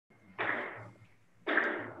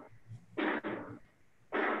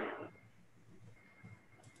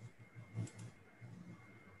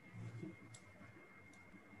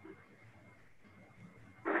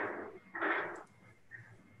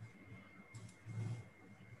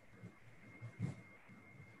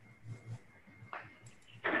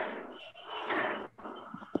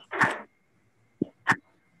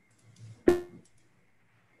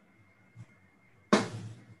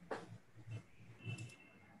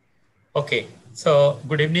Okay, so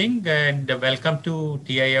good evening and welcome to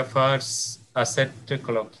TIFR's Asset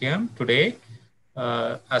Colloquium today.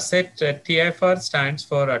 TIFR stands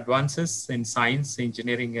for Advances in Science,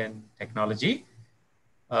 Engineering and Technology.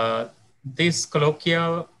 Uh, this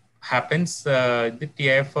colloquia happens the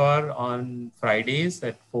TIFR on Fridays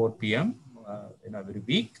at 4 p.m. In every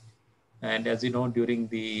week. And as you know, during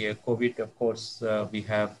the COVID, of course, we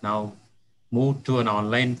have now moved to an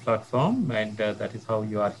online platform, and that is how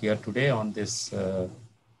you are here today on this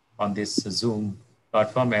Zoom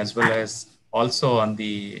platform, as well as also on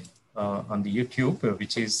the YouTube,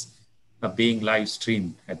 which is being live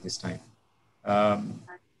streamed at this time. Um,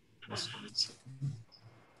 just one second.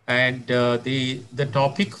 And the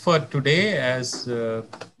topic for today, as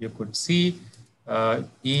you could see,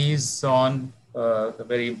 is on a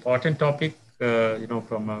very important topic,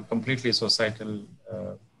 from a completely societal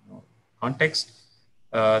context.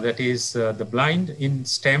 That is the blind in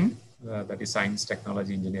STEM, that is science,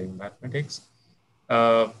 technology, engineering, mathematics,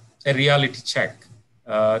 uh, a reality check.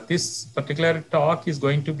 This particular talk is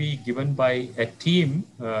going to be given by a team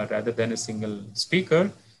rather than a single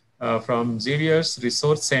speaker from Xavier's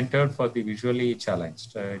Resource Center for the Visually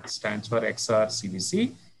Challenged. It stands for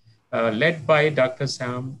XRCVC, led by Dr.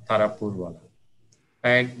 Sam Taraporevala.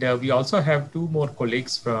 And we also have two more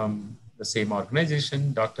colleagues from the same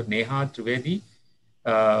organization, Dr. Neha Trivedi,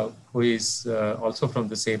 who is also from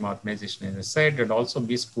the same organization, as I said, and also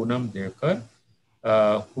Ms. Poonam Devkar,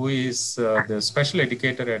 who is the special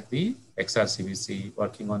educator at the XRCVC,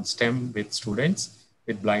 working on STEM with students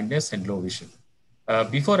with blindness and low vision.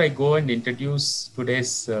 Before I go and introduce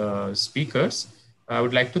today's speakers, I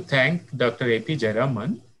would like to thank Dr. A.P.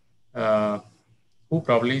 Jayaraman, uh, who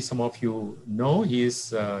probably some of you know. He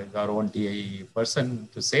is our own DAE person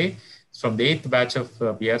to say. He's from the 8th batch of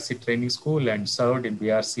BRC training school and served in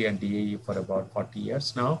BRC and DAE for about 40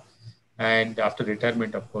 years now. And after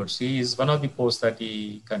retirement, of course, he is one of the posts that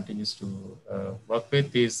he continues to work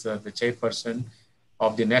with. He is the chairperson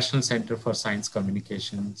of the National Center for Science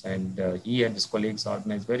Communications, and he and his colleagues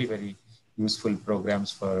organize very, very useful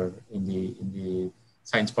programs for in the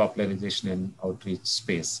science popularization and outreach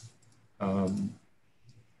space. Um,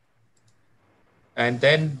 and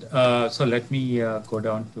then, so let me go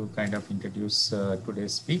down to kind of introduce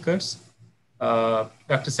today's speakers.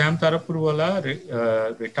 Dr. Sam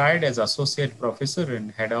Taraporevala retired as associate professor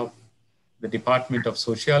and head of the Department of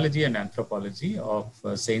Sociology and Anthropology of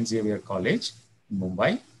St. Xavier College in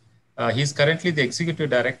Mumbai. He is currently the executive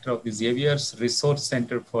director of the Xavier's Resource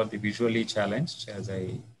Center for the Visually Challenged, as I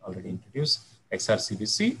already introduced,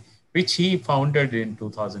 XRCVC, which he founded in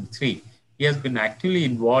 2003. He has been actively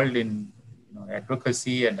involved in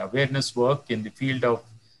advocacy and awareness work in the field of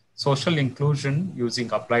social inclusion using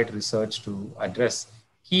applied research to address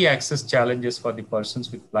key access challenges for the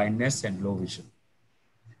persons with blindness and low vision.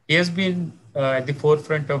 He has been at the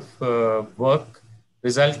forefront of work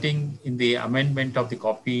resulting in the amendment of the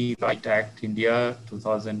Copyright Act India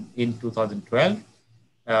 2000 in 2012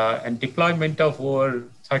 and deployment of over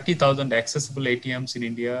 30,000 accessible ATMs in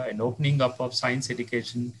India and opening up of science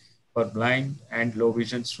education for blind and low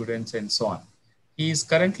vision students and so on. He is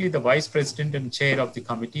currently the Vice President and Chair of the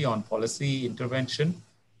Committee on Policy Intervention,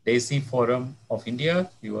 DAISY Forum of India.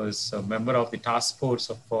 He was a member of the Task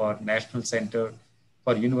Force for National Center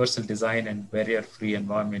for Universal Design and Barrier-Free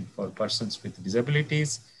Environment for Persons with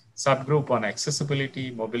Disabilities, subgroup on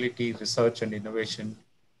accessibility, mobility, research and innovation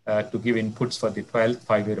to give inputs for the 12th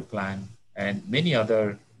five-year plan and many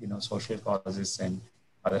other social causes and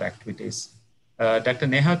other activities. Dr.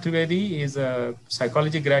 Neha Trivedi is a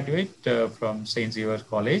psychology graduate from St. Xavier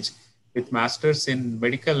College with masters in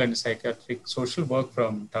medical and psychiatric social work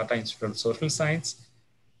from Tata Institute of Social Science.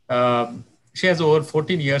 She has over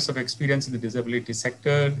 14 years of experience in the disability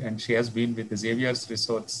sector, and she has been with the Xavier's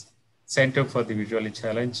Resource Center for the Visually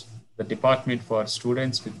Challenged, the Department for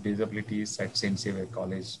Students with Disabilities at St. Xavier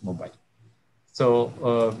College, Mumbai. So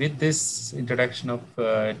with this introduction of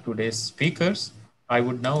today's speakers, I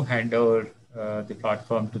would now hand over the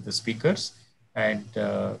platform to the speakers. And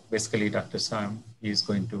basically, Dr. Sam is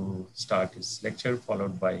going to start his lecture,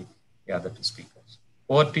 followed by the other two speakers.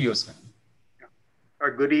 Over to you, Sam.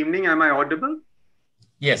 Good evening. Am I audible?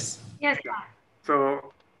 Yes. Yes.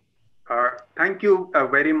 So thank you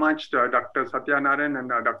very much, Dr. Satyanarayan and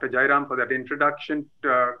Dr. Jairam, for that introduction,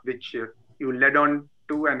 which you led on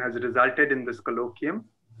to and has resulted in this colloquium.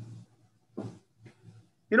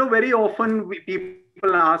 Very often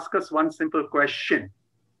people ask us one simple question: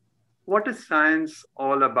 what is science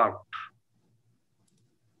all about?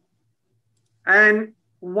 And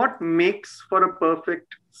what makes for a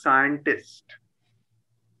perfect scientist?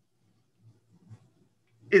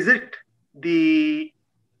 Is it the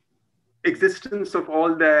existence of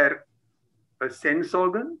all their sense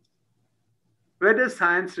organs? Where does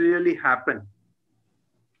science really happen?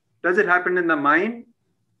 Does it happen in the mind?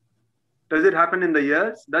 Does it happen in the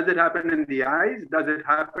ears? Does it happen in the eyes? Does it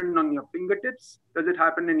happen on your fingertips? Does it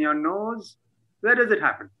happen in your nose? Where does it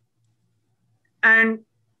happen? And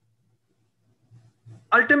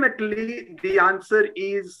ultimately, the answer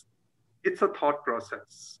is it's a thought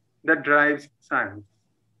process that drives science.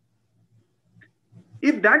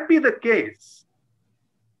 If that be the case,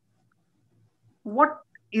 what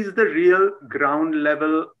is the real ground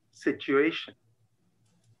level situation?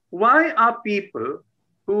 Why are people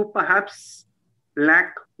who perhaps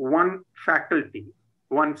lack one faculty,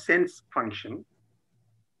 one sense function,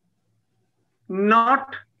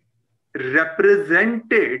 not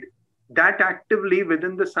represented that actively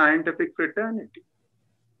within the scientific fraternity?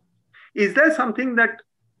 Is there something that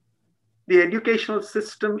the educational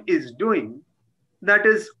system is doing that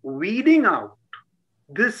is weeding out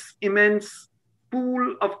this immense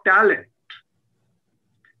pool of talent,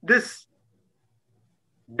 this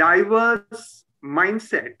diverse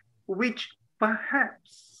mindset, which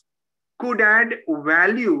perhaps could add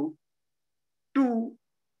value to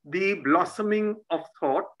the blossoming of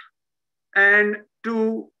thought and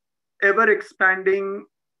to ever expanding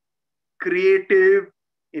creative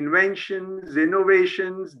inventions,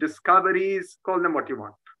 innovations, discoveries, call them what you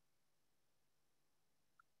want?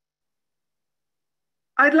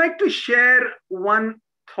 I'd like to share one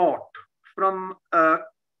thought from a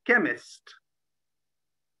chemist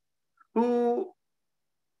who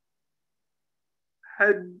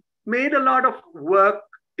had made a lot of work,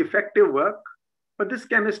 effective work, but this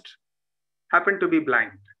chemist happened to be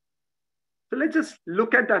blind. So let's just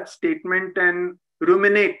look at that statement and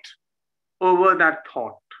ruminate over that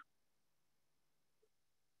thought.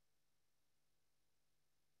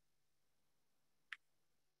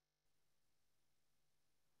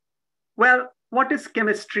 Well, what is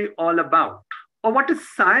chemistry all about? Or what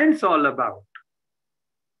is science all about?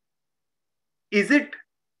 Is it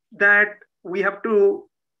that we have to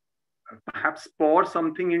perhaps pour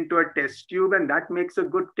something into a test tube and that makes a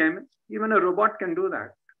good chemist? Even a robot can do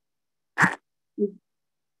that. Is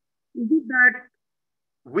it that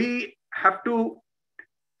we have to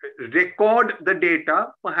record the data?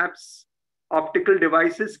 Perhaps optical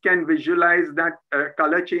devices can visualize that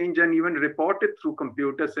color change and even report it through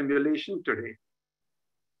computer simulation today.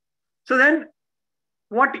 So then,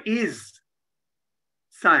 what is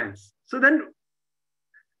science? So then,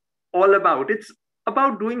 all about, it's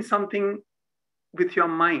about doing something with your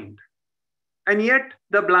mind. And yet,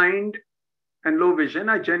 the blind and low vision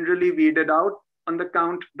are generally weeded out on the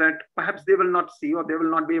count that perhaps they will not see or they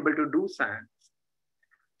will not be able to do science.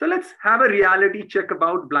 So let's have a reality check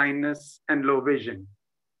about blindness and low vision.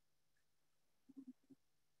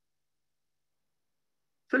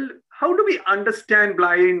 So how do we understand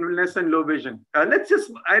blindness and low vision?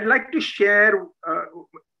 I'd like to share,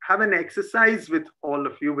 have an exercise with all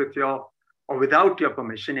of you with your, or without your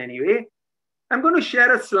permission anyway. I'm going to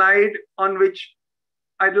share a slide on which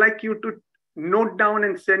I'd like you to note down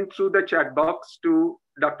and send through the chat box to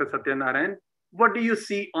Dr. Satyanarayan. What do you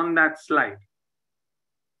see on that slide?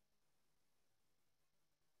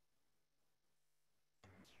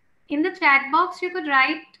 In the chat box, you could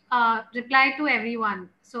write reply to everyone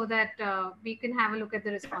so that we can have a look at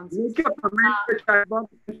the responses. Make your comment in the chat box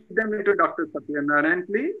and send them into Dr. Satyanarayan,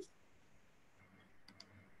 please.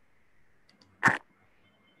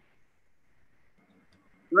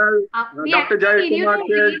 Well, Dr. Jayakumar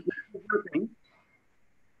says,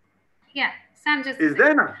 yeah, Sam just is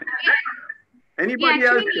there nothing? Anybody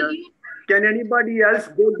else? Can anybody else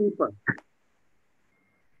go deeper?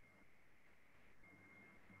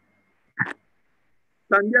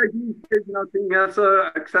 Sandhya ji says nothing else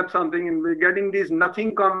except something, and we're getting these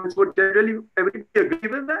nothing comments. Would generally everybody agree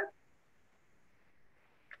with that?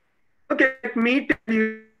 Okay, let me tell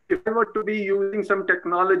you, if I were to be using some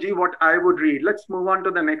technology, what I would read. Let's move on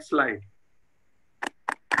to the next slide.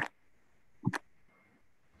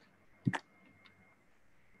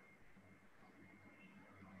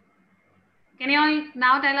 Can you all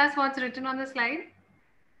now tell us what's written on the slide?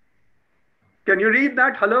 Can you read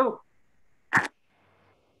that? Hello?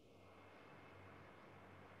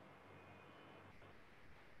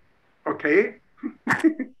 Okay.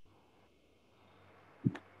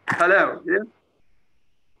 Hello. Yeah.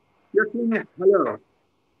 You're saying hello.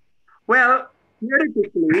 Well,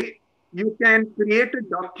 theoretically, you can create a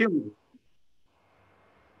document,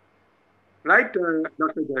 right, Dr.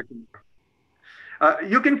 Jayakumar?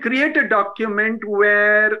 You can create a document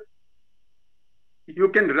where you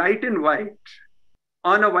can write in white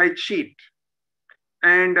on a white sheet.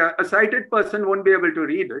 And a sighted person won't be able to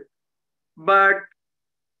read it. But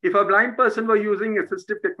if a blind person were using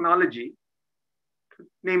assistive technology,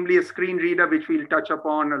 namely a screen reader, which we'll touch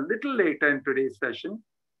upon a little later in today's session,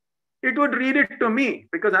 it would read it to me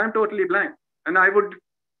because I'm totally blind and I would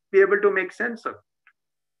be able to make sense of it.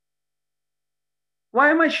 Why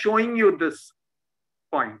am I showing you this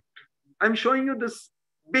point? I'm showing you this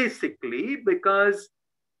basically because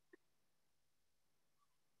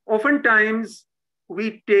oftentimes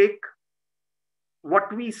we take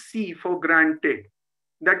what we see for granted,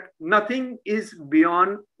 that nothing is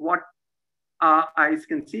beyond what our eyes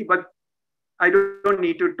can see. But I don't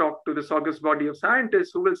need to talk to this august body of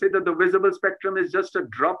scientists who will say that the visible spectrum is just a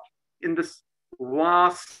drop in this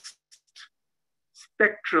vast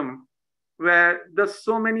spectrum where there's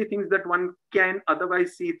so many things that one can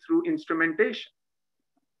otherwise see through instrumentation.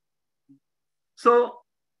 So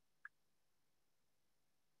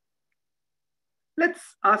let's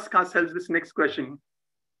ask ourselves this next question.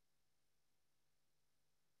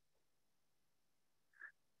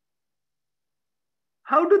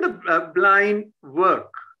 How do the blind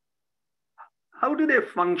work? How do they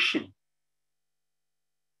function?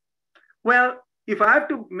 Well, if I have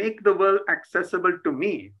to make the world accessible to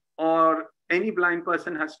me, or any blind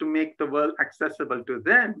person has to make the world accessible to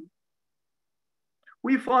them,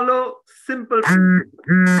 we follow simple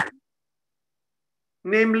principles.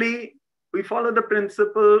 Namely, we follow the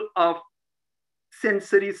principle of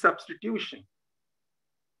sensory substitution.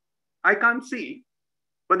 I can't see,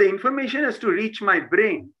 but the information has to reach my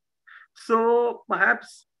brain. So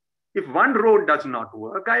perhaps if one road does not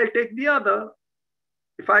work, I'll take the other.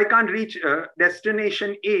 If I can't reach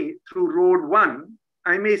destination A through road 1,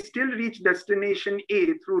 I may still reach destination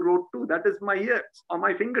A through road 2. That is my ears or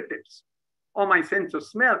my fingertips or my sense of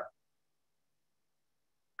smell.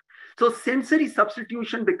 So sensory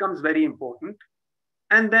substitution becomes very important.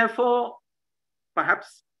 And therefore,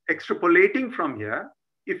 perhaps extrapolating from here,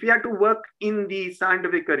 if we had to work in the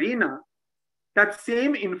scientific arena, that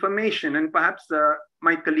same information, and perhaps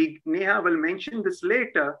my colleague Neha will mention this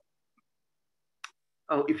later,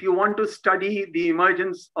 if you want to study the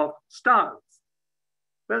emergence of stars,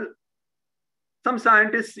 well, some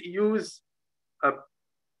scientists use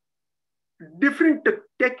different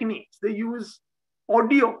techniques. They use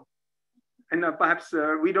audio, and perhaps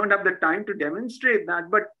we don't have the time to demonstrate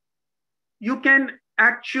that, but you can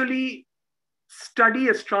actually study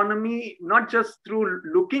astronomy not just through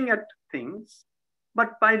looking at things,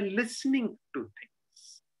 but by listening to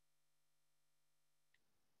things.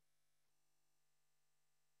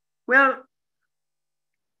 Well,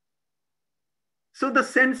 so the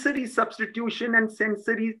sensory substitution and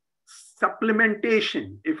sensory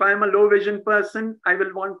supplementation. If I'm a low vision person, I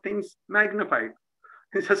will want things magnified.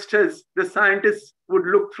 Just as the scientists would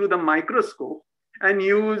look through the microscope and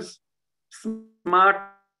use smart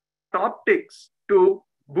optics to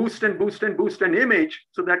boost and boost and boost an image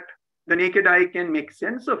so that the naked eye can make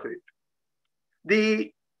sense of it.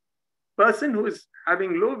 The person who is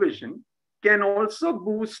having low vision can also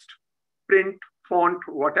boost print, font,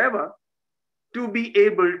 whatever, to be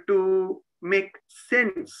able to make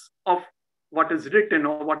sense of what is written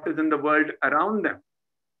or what is in the world around them.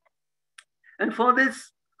 And for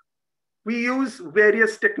this, we use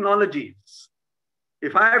various technologies.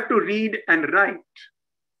 If I have to read and write,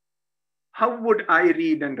 how would I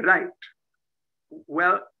read and write?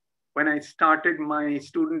 Well, when I started my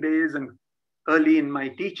student days and early in my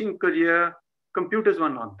teaching career, computers were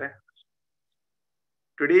not there.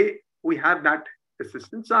 Today, we have that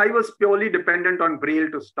assistance. So I was purely dependent on Braille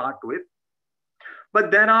to start with. But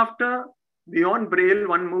thereafter, beyond Braille,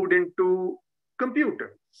 one moved into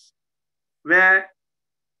computers, where,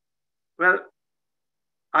 well,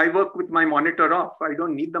 I work with my monitor off. I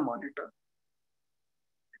don't need the monitor.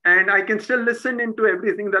 And I can still listen into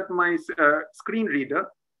everything that my screen reader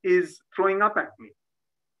is throwing up at me.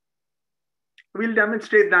 We'll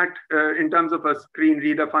demonstrate that in terms of a screen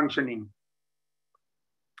reader functioning.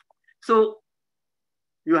 So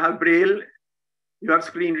you have Braille, you have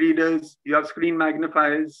screen readers, you have screen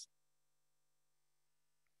magnifiers.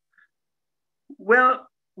 Well,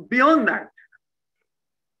 beyond that,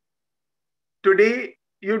 today,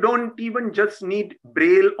 you don't even just need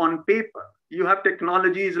Braille on paper. You have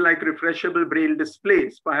technologies like refreshable Braille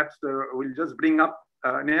displays. Perhaps we'll just bring up,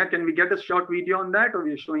 Neha, can we get a short video on that, or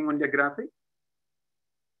we're showing only a graphic?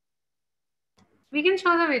 We can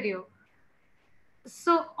show the video.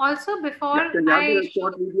 So also before can you have a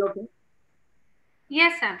short video of it?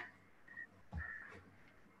 Yes, sir.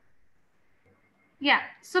 Yeah,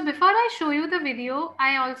 so before I show you the video,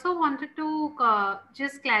 I also wanted to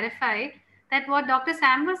just clarify that what Dr.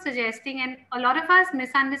 Sam was suggesting, and a lot of us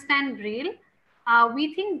misunderstand Braille.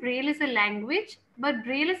 We think Braille is a language, but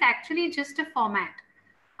Braille is actually just a format.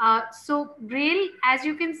 So Braille, as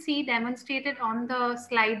you can see demonstrated on the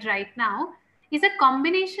slide right now, is a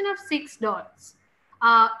combination of 6 dots.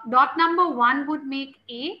 Dot number 1 would make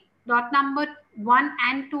A, dot number 1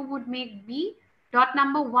 and 2 would make B, dot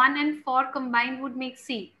number 1 and 4 combined would make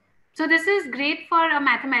C. So this is great for a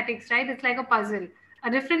mathematics, right? It's like a puzzle. A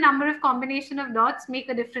different number of combination of dots make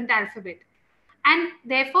a different alphabet. And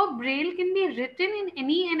therefore, Braille can be written in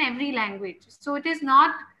any and every language. So it is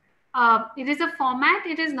not, it is a format,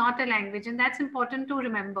 it is not a language. And that's important to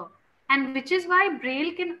remember. And which is why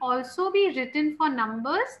Braille can also be written for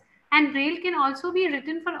numbers, and Braille can also be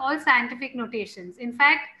written for all scientific notations. In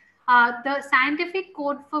fact, the scientific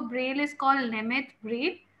code for Braille is called Nemeth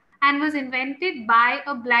Braille and was invented by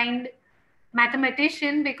a blind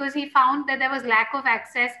mathematician because he found that there was lack of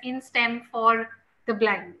access in STEM for the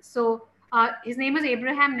blind. So his name is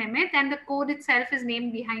Abraham Nemeth, and the code itself is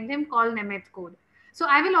named behind him called Nemeth code. So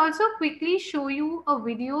I will also quickly show you a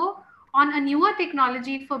video on a newer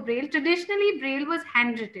technology for Braille. Traditionally, Braille was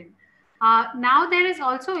handwritten. Now there is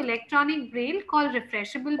also electronic Braille called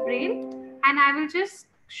refreshable Braille, and I will just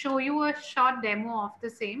show you a short demo of the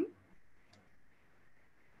same.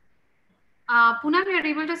 Poonam, you are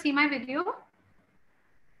able to see my video?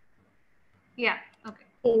 Yeah,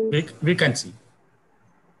 okay. We can see.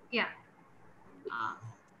 Yeah.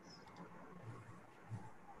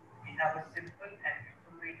 We have a simple and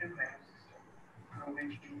informative menu system through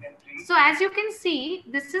which you can read. So as you can see,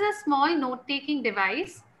 this is a small note-taking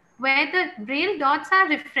device where the Braille dots are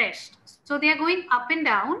refreshed. So they are going up and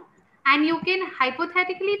down, and you can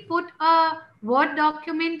hypothetically put a Word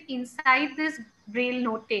document inside this Braille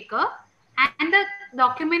note taker, and the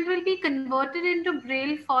document will be converted into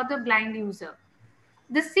Braille for the blind user.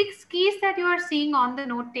 The 6 keys that you are seeing on the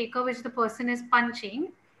note taker, which the person is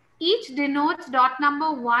punching, each denotes dot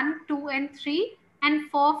number 1, 2, and 3, and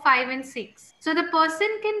 4, 5, and 6. So the person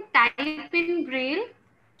can type in Braille,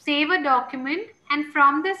 save a document, and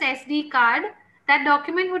from this SD card, that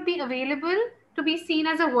document would be available to be seen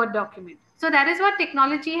as a Word document. So that is what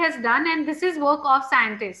technology has done, and this is work of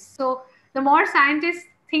scientists. So the more scientists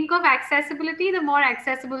think of accessibility, the more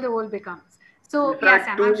accessible the world becomes. So yes,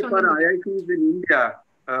 Sam, two for IITs in India,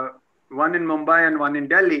 one in Mumbai and one in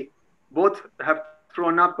Delhi, both have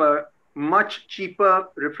thrown up much cheaper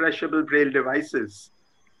refreshable Braille devices.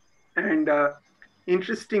 And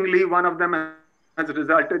interestingly, one of them has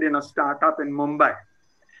resulted in a startup in Mumbai.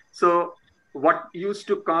 So what used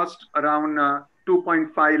to cost around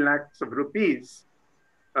 2.5 lakhs of rupees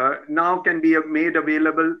now can be made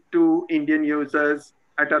available to Indian users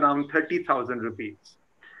at around 30,000 rupees.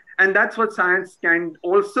 And that's what science can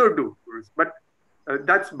also do. But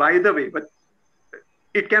that's by the way, but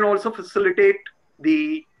it can also facilitate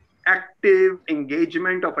the active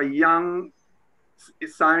engagement of a young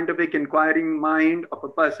scientific inquiring mind of a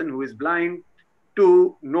person who is blind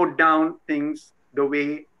to note down things the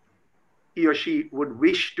way he or she would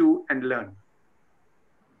wish to and learn.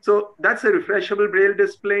 So that's a refreshable Braille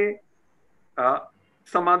display.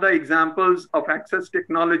 Some other examples of access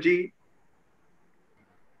technology.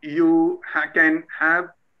 You can have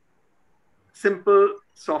simple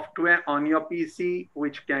software on your PC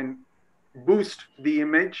which can boost the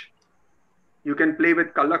image. You can play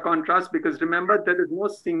with color contrast because remember, there is no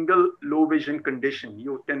single low vision condition.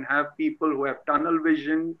 You can have people who have tunnel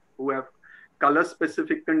vision, who have color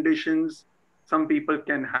specific conditions. Some people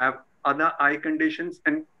can have other eye conditions.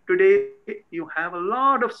 And today you have a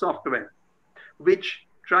lot of software which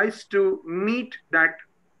tries to meet that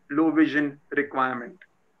low vision requirement.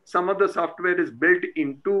 Some of the software is built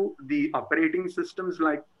into the operating systems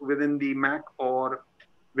like within the Mac or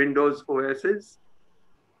Windows OSs.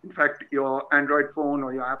 In fact, your Android phone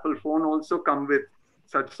or your Apple phone also come with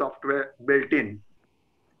such software built in.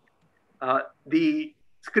 The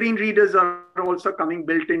screen readers are also coming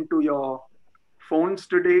built into your phones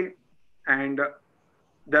today. And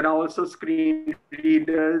there are also screen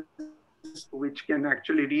readers which can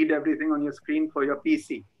actually read everything on your screen for your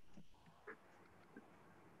PC.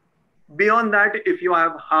 Beyond that, if you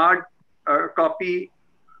have hard copy,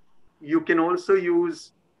 you can also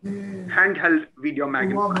use handheld video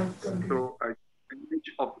magnifiers. So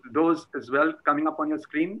image of those as well coming up on your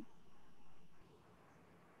screen.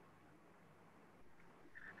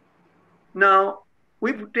 Now,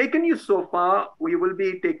 we've taken you so far. We will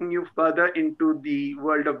be taking you further into the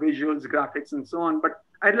world of visuals, graphics, and so on. But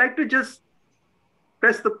I'd like to just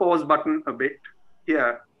press the pause button a bit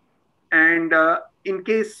here. And in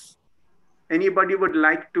case anybody would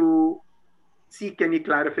like to seek any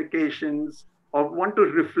clarifications or want to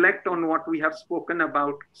reflect on what we have spoken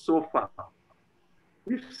about so far.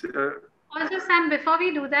 Also, Sam, before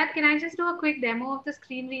we do that, can I just do a quick demo of the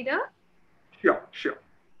screen reader? Sure, sure.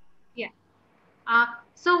 Yeah.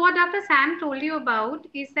 So what Dr. Sam told you about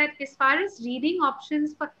is that as far as reading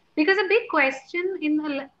options for, because a big question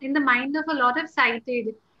in the mind of a lot of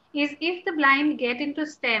sighted is, if the blind get into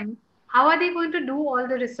STEM, how are they going to do all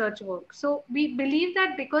the research work? So we believe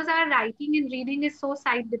that because our writing and reading is so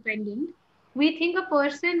sight dependent, we think a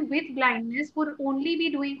person with blindness would only be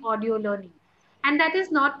doing audio learning, and that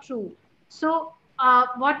is not true. So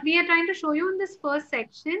what we are trying to show you in this first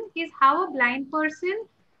section is how a blind person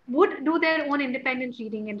would do their own independent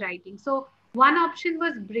reading and writing. So one option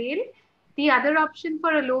was Braille. The other option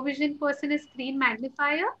for a low vision person is screen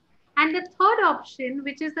magnifier. And the third option,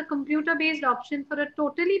 which is the computer-based option for a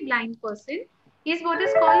totally blind person, is what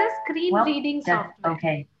is called a screen reading software.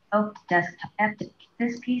 Okay. Oh, desktop.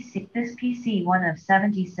 This PC 1 of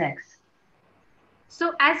 76.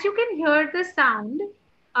 So as you can hear the sound,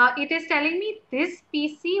 it is telling me this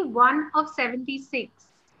PC 1 of 76,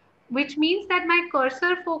 which means that my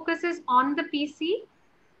cursor focuses on the PC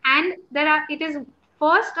and it is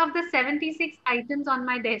first of the 76 items on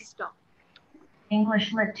my desktop.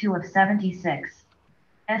 English Lit 2 of 76.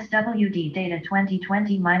 SWD Data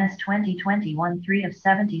 2020-2021 3 of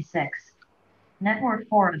 76. Network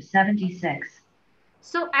 4 of 76.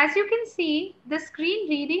 So as you can see, the screen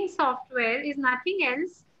reading software is nothing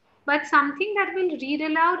else but something that will read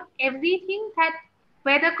aloud everything that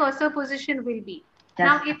where the cursor position will be.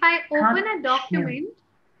 Now, if I open a document,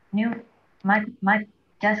 my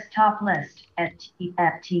desktop list at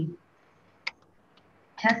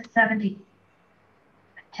test 70.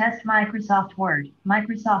 Test Microsoft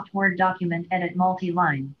Word document edit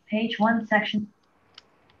multi-line, page 1 section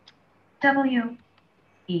W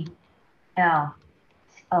E L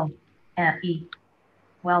O M E.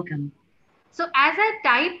 Welcome. So as I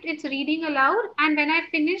typed, it's reading aloud, and when I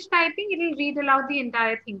finish typing, it will read aloud the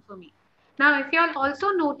entire thing for me. Now, if you all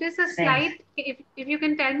also notice a slight, if you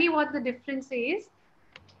can tell me what the difference is.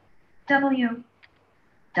 W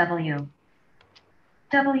W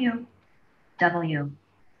W W.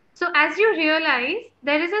 So as you realize,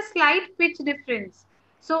 there is a slight pitch difference.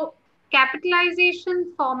 So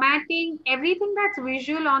capitalization, formatting, everything that's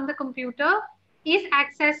visual on the computer is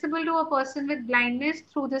accessible to a person with blindness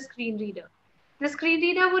through the screen reader. The screen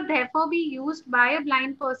reader would therefore be used by a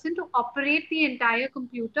blind person to operate the entire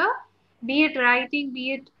computer, be it writing,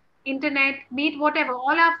 be it internet, be it whatever,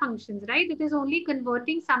 all our functions, right? It is only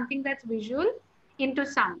converting something that's visual into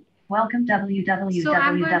sound. Welcome www. So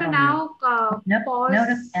I'm going to now pause.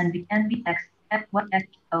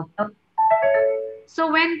 So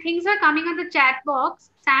when things are coming at the chat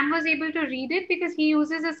box, Sam was able to read it because he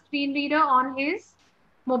uses a screen reader on his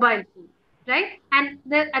mobile phone, right? And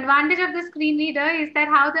the advantage of the screen reader is that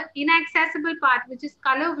how the inaccessible part, which is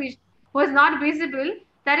color, which was not visible,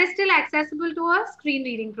 that is still accessible to a screen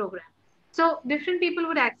reading program. So different people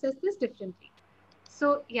would access this differently.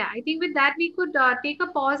 So yeah, I think with that, we could take a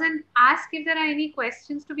pause and ask if there are any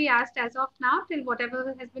questions to be asked as of now till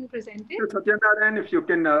whatever has been presented. Satyanarayan, if you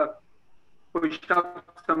can push up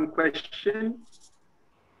some questions.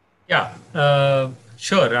 Yeah,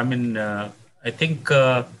 sure. I mean, I think,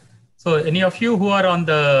 so any of you who are on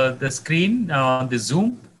the screen, on the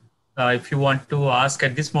Zoom, if you want to ask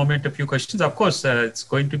at this moment a few questions, of course, it's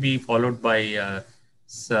going to be followed by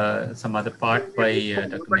some other part by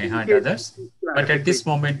Dr. Neha and others. But at this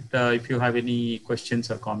moment, if you have any questions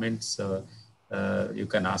or comments, you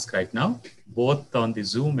can ask right now, both on the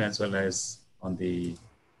Zoom as well as on the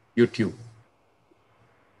YouTube.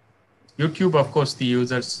 YouTube, of course, the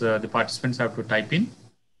users, the participants have to type in.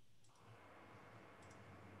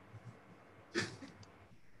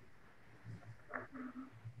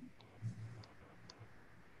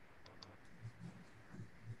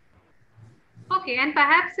 Okay, and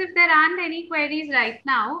perhaps if there aren't any queries right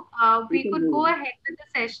now, we could go ahead with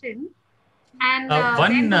the session. And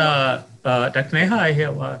Dr. Neha, I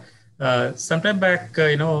have sometime back,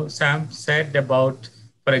 Sam said about,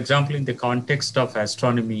 for example, in the context of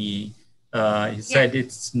astronomy, he said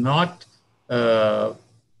it's not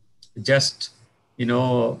just,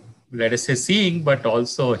 let us say seeing, but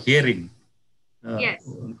also hearing. Yes.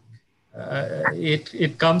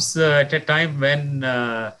 It comes at a time when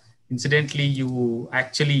incidentally you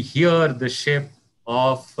actually hear the shape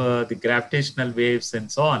of the gravitational waves and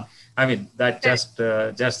so on. I mean, that just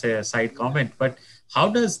a side comment, but how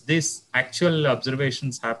does this actual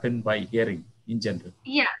observations happen by hearing in general?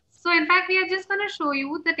 Yeah, so in fact, we are just going to show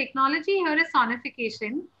you the technology here is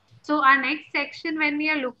sonification. So our next section, when we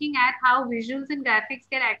are looking at how visuals and graphics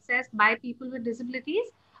get accessed by people with disabilities,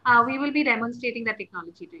 we will be demonstrating the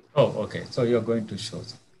technology to you. Oh, okay. So you're going to show.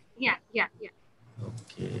 Yeah, yeah, yeah.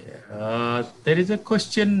 Okay. There is a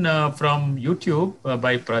question from YouTube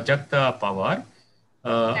by Prajakta Pawar.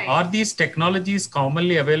 Right. Are these technologies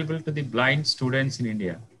commonly available to the blind students in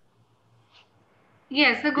India?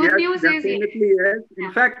 Yes, the good Yes, news is yes. definitely yes.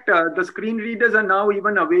 In fact, the screen readers are now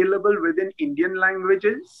even available within Indian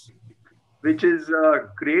languages, which is a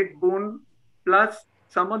great boon. Plus,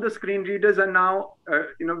 some of the screen readers are now,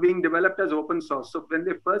 being developed as open source. So when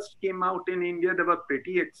they first came out in India, they were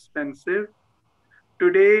pretty expensive.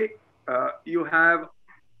 Today, you have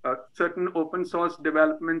certain open source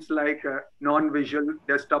developments like non-visual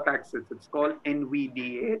desktop access. It's called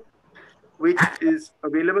NVDA, which is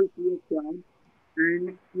available to your client,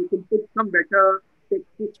 and you can put some better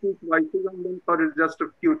text-to-speech voices on them for just a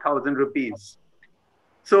few thousand rupees.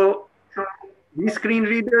 So these screen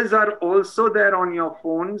readers are also there on your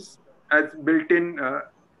phones as built-in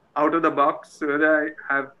out of the box. Whether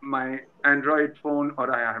I have my Android phone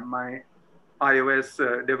or I have my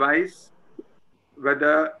iOS device,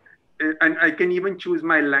 and I can even choose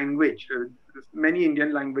my language. Many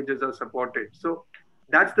Indian languages are supported. So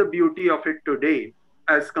that's the beauty of it today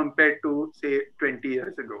as compared to, say, 20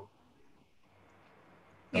 years ago.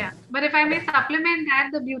 Yeah, but if I may supplement that,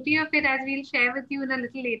 the beauty of it, as we'll share with you in a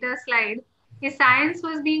little later slide, is science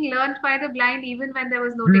was being learned by the blind even when there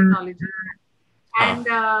was no technology. And,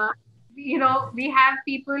 we have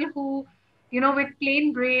people who, with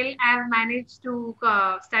plain braille have managed to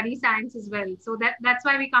study science as well. So that's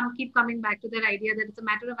why we keep coming back to that idea that it's a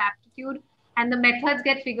matter of aptitude and the methods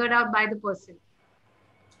get figured out by the person.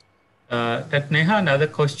 That Neha, another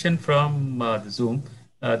question from the Zoom.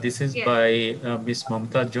 This is Yes. by Miss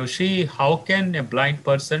Mamta Joshi. How can a blind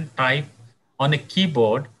person type on a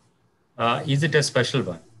keyboard? Is it a special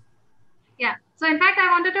one? Yeah. So in fact, I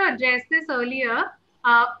wanted to address this earlier.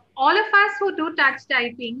 All of us who do touch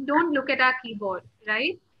typing don't look at our keyboard,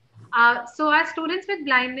 right? So our students with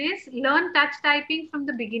blindness learn touch typing from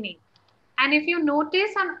the beginning. And if you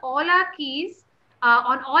notice on all our keys,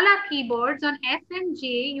 on all our keyboards, on F and J,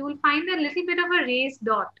 you will find a little bit of a raised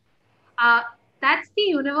dot. Uh, that's the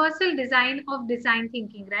universal design of design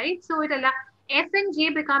thinking, right? So it allows F and J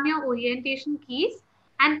become your orientation keys,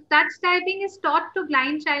 and touch typing is taught to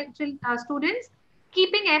blind students,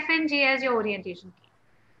 keeping F and J as your orientation key.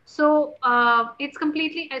 So it's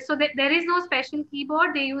completely so that there is no special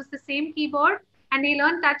keyboard. They use the same keyboard, and they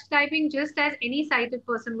learn touch typing just as any sighted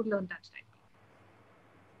person would learn touch typing.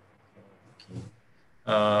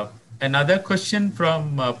 Another question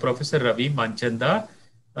from Professor Ravi Manchanda.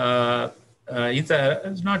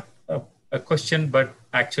 It's not a question, but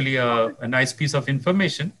actually a nice piece of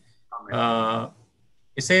information.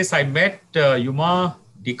 It says, I met Yuma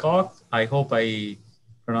Decock, I hope I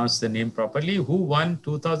pronounced the name properly, who won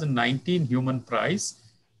 2019 Human Prize.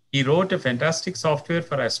 He wrote a fantastic software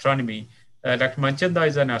for astronomy. Dr. Manchanda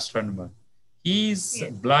is an astronomer. He's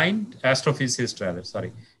blind, astrophysicist rather,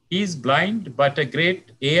 sorry. He's blind, but a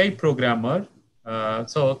great AI programmer.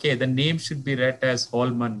 Okay, the name should be read as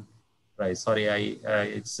Holman Prize. Sorry,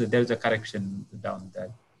 there's a correction down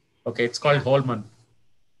there. Okay, it's called Holman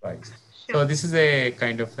Prize. Sure. So this is a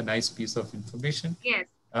kind of a nice piece of information. Yes.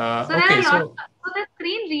 So the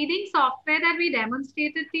screen reading software that we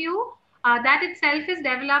demonstrated to you, that itself is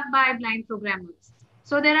developed by blind programmers.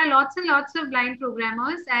 So there are lots and lots of blind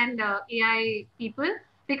programmers and AI people,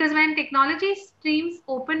 because when technology streams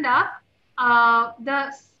opened up,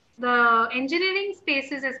 the engineering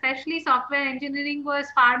spaces, especially software engineering, was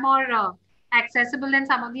far more accessible than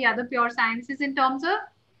some of the other pure sciences in terms of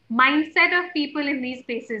mindset of people in these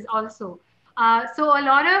spaces also. So a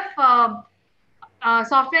lot of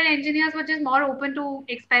software engineers were just more open to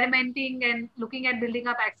experimenting and looking at building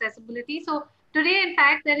up accessibility. So today, in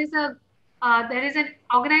fact, there is an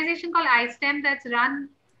organization called iSTEM that's run,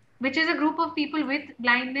 which is a group of people with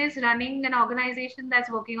blindness running an organization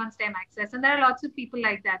that's working on STEM access. And there are lots of people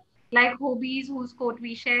like that, like Hobbies, whose quote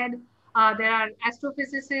we shared. There are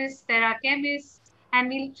astrophysicists, there are chemists, and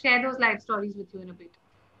we'll share those life stories with you in a bit.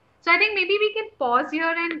 So I think maybe we can pause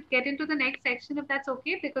here and get into the next section if that's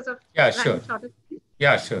okay, because of running short of time.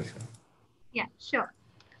 Yeah, sure. Yeah, sure.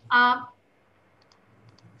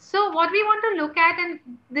 So what we want to look at, and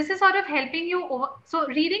this is sort of helping you so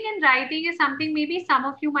reading and writing is something maybe some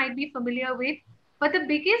of you might be familiar with, but the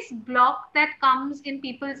biggest block that comes in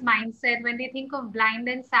people's mindset when they think of blind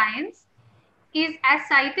and science is, as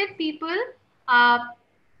sighted people,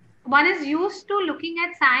 one is used to looking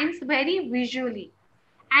at science very visually.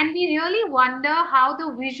 And we really wonder how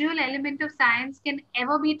the visual element of science can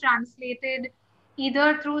ever be translated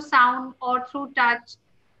either through sound or through touch.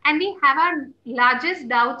 And we have our largest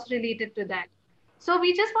doubts related to that. So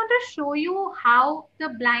we just want to show you how the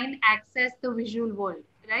blind access the visual world,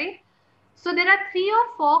 right? So there are 3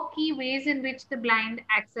 or 4 key ways in which the blind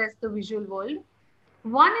access the visual world.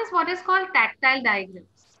 One is what is called tactile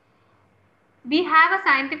diagrams. We have a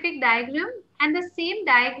scientific diagram, and the same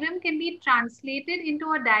diagram can be translated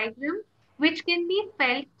into a diagram which can be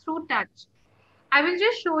felt through touch. I will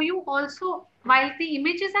just show you also, while the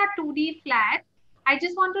images are 2D flat, I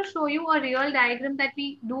just want to show you a real diagram that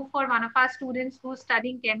we do for one of our students who's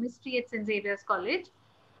studying chemistry at St. Xavier's College.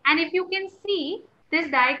 And if you can see this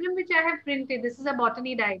diagram which I have printed, this is a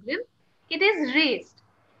botany diagram, it is raised.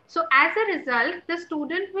 So as a result, the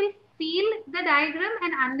student will feel the diagram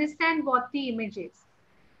and understand what the image is.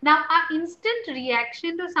 Now, our instant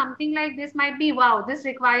reaction to something like this might be, wow, this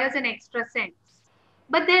requires an extra sense.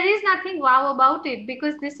 But there is nothing wow about it,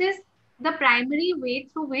 because this is the primary way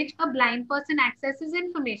through which a blind person accesses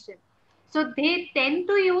information. So they tend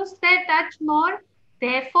to use their touch more.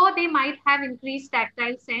 Therefore, they might have increased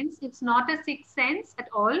tactile sense. It's not a sixth sense at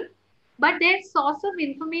all, but their source of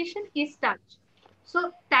information is touch.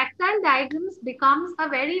 So tactile diagrams becomes a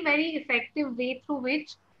very, very effective way through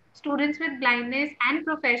which students with blindness and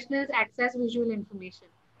professionals access visual information.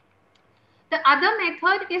 The other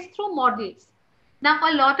method is through models. Now,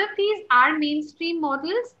 a lot of these are mainstream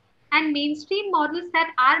models, and mainstream models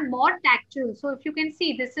that are more tactile. So if you can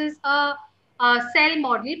see, this is a cell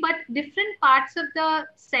model, but different parts of the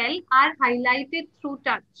cell are highlighted through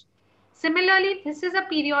touch. Similarly, this is a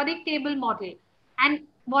periodic table model, and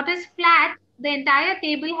what is flat, the entire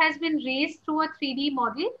table has been raised through a 3D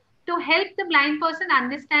model to help the blind person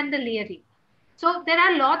understand the layering. So there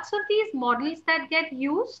are lots of these models that get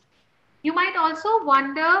used. You might also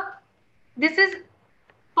wonder, this is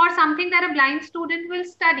for something that a blind student will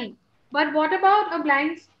study. But what about a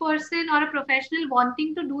blind person or a professional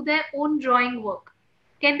wanting to do their own drawing work?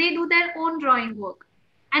 Can they do their own drawing work?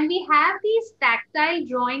 And we have these tactile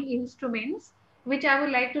drawing instruments, which I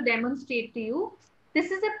would like to demonstrate to you.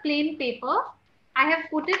 This is a plain paper. I have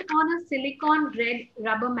put it on a silicone red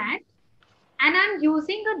rubber mat, and I'm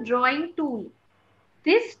using a drawing tool.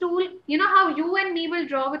 This tool, you know how you and me will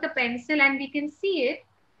draw with a pencil and we can see it.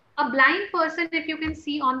 A blind person, if you can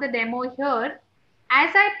see on the demo here,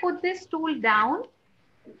 as I put this tool down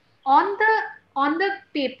on the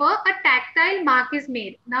paper, a tactile mark is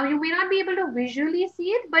made. Now you may not be able to visually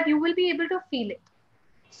see it, but you will be able to feel it.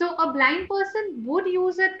 So a blind person would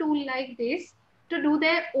use a tool like this to do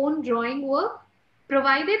their own drawing work,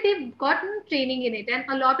 provided they've gotten training in it. And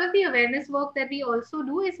a lot of the awareness work that we also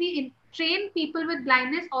do is we train people with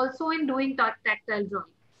blindness also in doing tactile drawing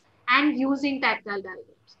and using tactile diagrams.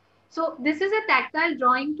 So this is a tactile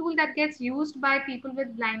drawing tool that gets used by people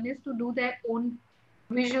with blindness to do their own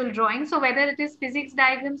visual drawing. So whether it is physics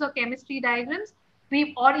diagrams or chemistry diagrams,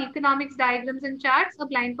 or economics diagrams and charts, a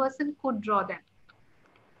blind person could draw them.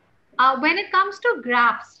 When it comes to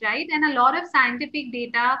graphs, right, and a lot of scientific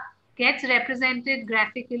data gets represented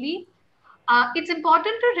graphically, it's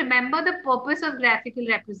important to remember the purpose of graphical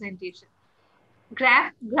representation.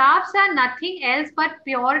 Graphs are nothing else but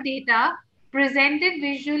pure data presented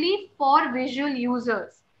visually for visual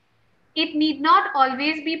users. It need not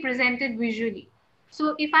always be presented visually.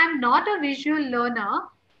 So if I'm not a visual learner,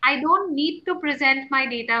 I don't need to present my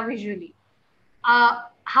data visually.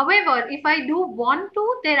 However, if I do want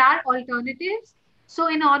to, there are alternatives. So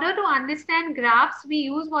in order to understand graphs, we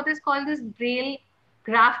use what is called this Braille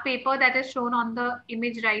graph paper that is shown on the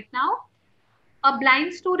image right now. A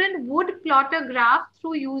blind student would plot a graph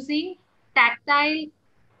through using tactile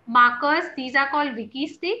markers. These are called wiki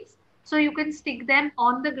sticks. So you can stick them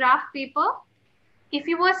on the graph paper. If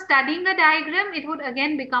you were studying a diagram, it would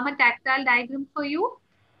again become a tactile diagram for you.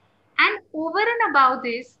 And over and above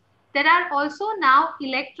this, there are also now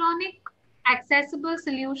electronic accessible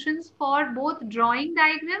solutions for both drawing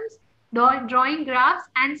diagrams, drawing graphs,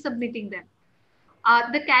 and submitting them.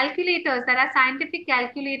 The calculators, there are scientific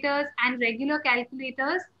calculators and regular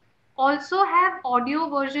calculators, also have audio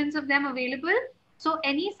versions of them available. So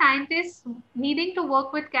any scientist needing to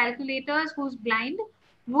work with calculators who's blind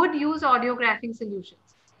would use audio graphing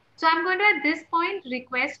solutions. So I'm going to at this point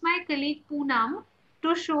request my colleague Poonam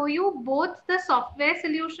to show you both the software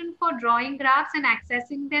solution for drawing graphs and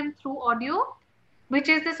accessing them through audio, which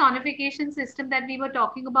is the sonification system that we were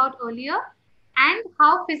talking about earlier, and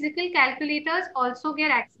how physical calculators also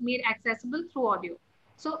get made accessible through audio.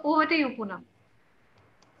 So over to you, Poonam.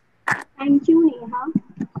 Thank you, Neha.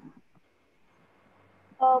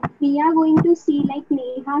 we are going to see, like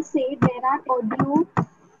Neha said, there are audio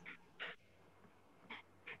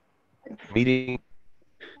Meeting.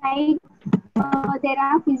 like there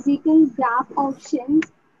are physical graph options.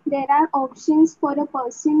 There are options for a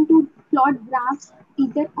person to plot graphs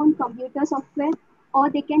either on computer software or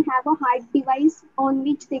they can have a hard device on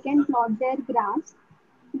which they can plot their graphs.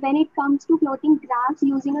 When it comes to plotting graphs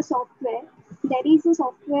using a software, there is a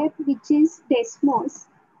software which is Desmos,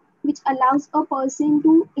 which allows a person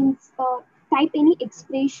to type any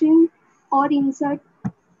expression or insert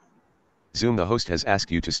Zoom, the host has asked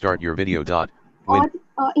you to start your video. or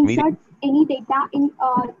insert Meeting. any data in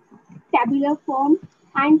tabular form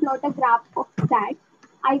and plot a graph of that.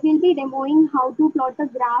 I will be demoing how to plot a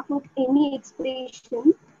graph of any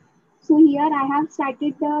expression. So here I have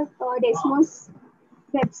started the Desmos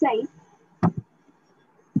website.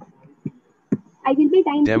 I will be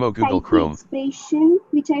Demo Google typing Chrome. expression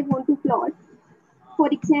which I want to plot. For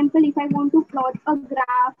example, if I want to plot a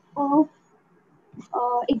graph of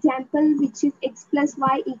example which is x plus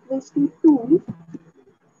y equals to 2.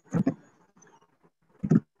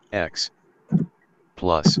 X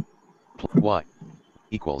plus y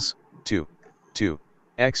equals 2. 2.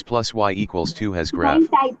 X plus y equals 2 has graph. While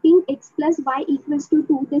typing x plus y equals to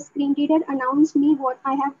 2, the screen reader announced me what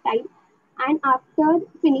I have typed. And after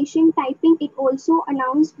finishing typing, it also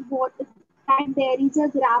announced that there is a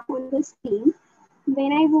graph on the screen.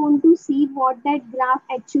 When I want to see what that graph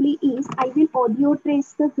actually is, I will audio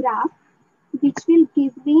trace the graph, which will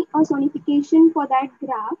give me a sonification for that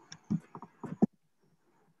graph.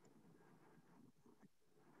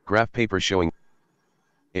 Graph paper showing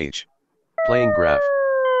H. Playing graph.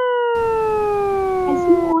 As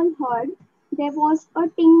you all heard, there was a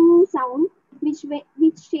ting sound which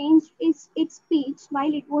changed its pitch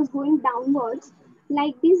while it was going downwards.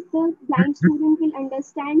 Like this, the blind student will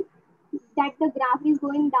understand that the graph is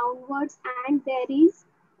going downwards and there is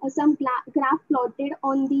some graph plotted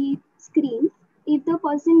on the screen. If the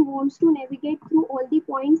person wants to navigate through all the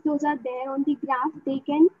points those are there on the graph, they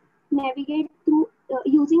can navigate through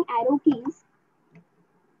using arrow keys.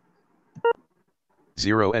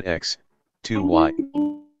 0 at X. 2y.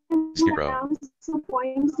 0. So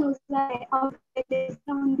points those are on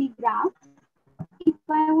the graph. If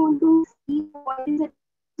I want to see what is it,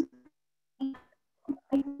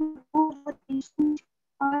 I will go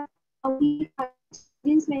for how the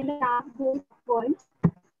changes when the graph goes upwards.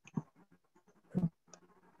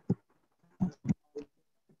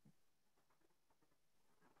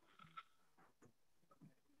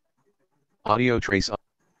 Audio trace.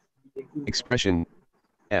 Expression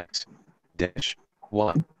X dash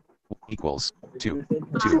Y equals 2.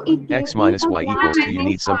 2. X minus Y equals 2. You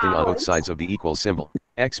need something on both sides of the equal symbol.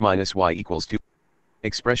 X minus Y equals 2.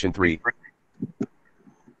 Expression 3.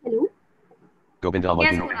 Hello? Gobindala.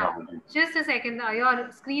 Yes, Mona. Just a second.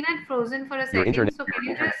 Your screen had frozen for a second. internet- So can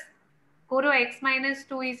you just go to x minus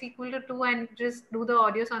 2 is equal to 2 and just do the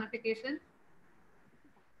audio sonification?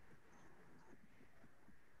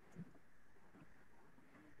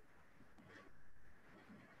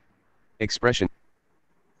 Expression.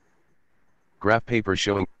 Graph paper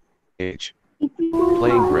showing H. If you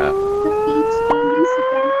Playing graph. the pitch changes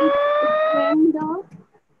when the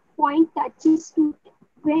point touches to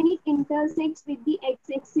when it intersects with the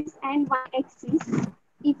x-axis and y-axis.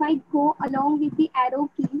 If I go along with the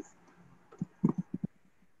arrow keys,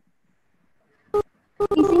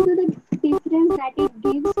 listen to the difference that it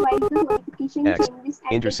gives while the sonification X, changes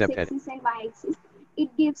at intercept x-axis and y-axis.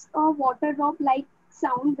 It gives a water drop like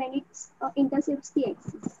sound when it intercepts the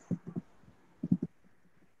axis.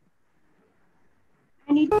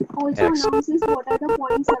 And it also X. announces what are the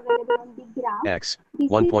points available on the graph. X. This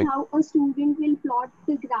 1 is point. how a student will plot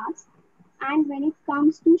the graphs. And when it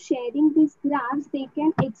comes to sharing these graphs, they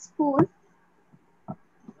can export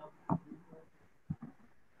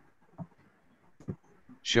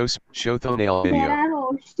Show thumbnail There video. are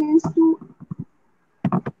options to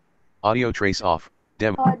Audio trace off.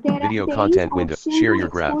 Demo. Video there content is window. option Share to your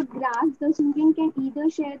graph. export graphs. The student can either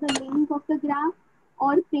share the link of the graph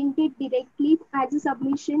or print it directly as a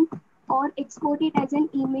submission or export it as an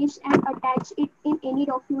image and attach it in any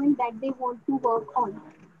document that they want to work on.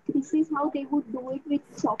 This is how they would do it with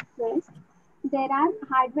softwares. There are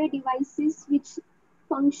hardware devices which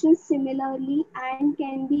function similarly and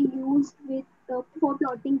can be used with for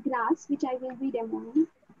plotting graphs, which I will be demoing.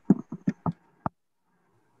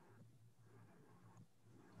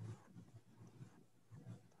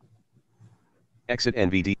 Exit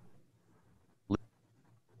NVD.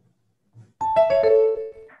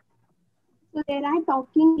 So there are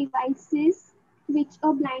talking devices which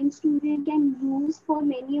a blind student can use for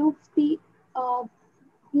many of the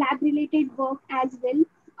lab related work as well.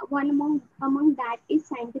 One among that is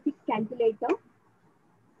scientific calculator.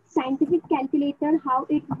 Scientific calculator, how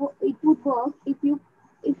it would work if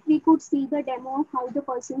we could see the demo of how the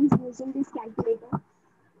person is using this calculator.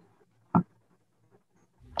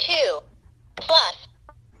 2 plus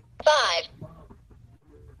 5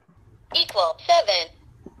 equal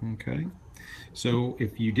 7. Okay. So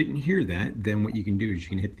if you didn't hear that, then what you can do is you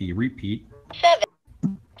can hit the repeat. 7.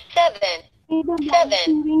 The blind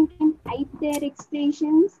student can type their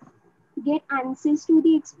expressions, get answers to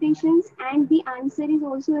the expressions, and the answer is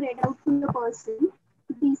also read out to the person.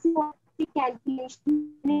 This is what the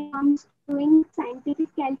calculation. When it comes to doing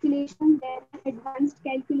scientific calculation, there are advanced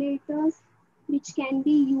calculators which can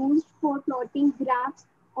be used for plotting graphs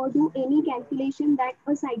or do any calculation that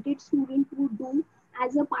a sighted student would do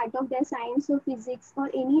as a part of their science or physics or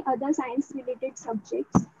any other science related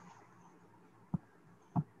subjects.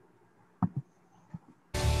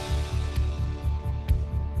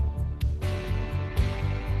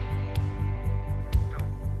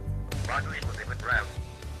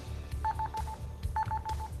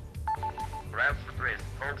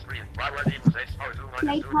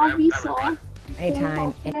 Like how we saw,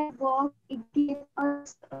 the work, it gives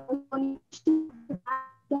us sonification. The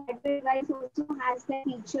hardware device also has the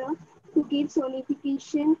feature to give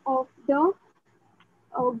sonification of the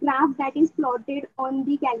graph that is plotted on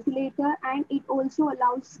the calculator, and it also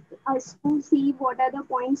allows us to see what are the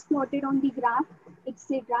points plotted on the graph,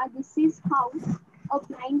 etc. This is how a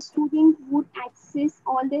blind student would access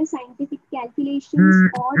all their scientific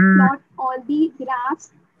calculations or plot all the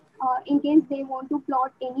graphs in case they want to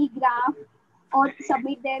plot any graph or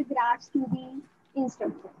submit their graphs to the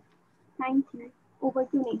instructor. Thank you. Over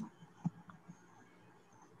to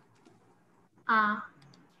Neha.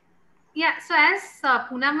 Yeah, so as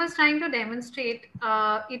Poonam was trying to demonstrate,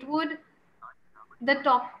 the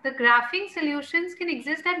graphing solutions can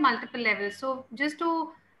exist at multiple levels. So just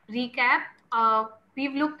to recap,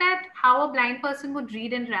 we've looked at how a blind person would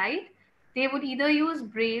read and write. They would either use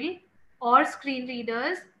braille or screen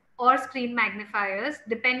readers or screen magnifiers,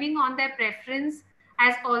 depending on their preference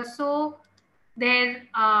as also their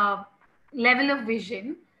level of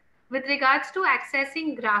vision. With regards to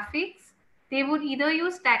accessing graphics, they would either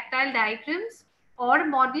use tactile diagrams or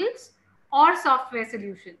models or software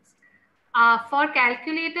solutions. For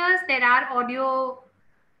calculators, there are audio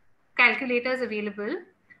calculators available.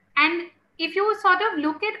 And if you sort of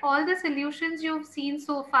look at all the solutions you've seen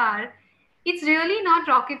so far, it's really not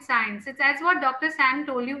rocket science. It's as what Dr. Sam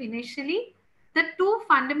told you initially. The two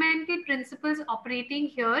fundamental principles operating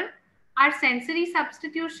here are sensory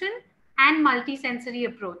substitution and multisensory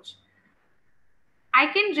approach. I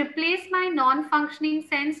can replace my non-functioning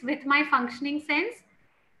sense with my functioning sense.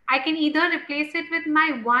 I can either replace it with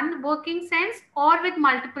my one working sense or with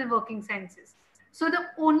multiple working senses. So the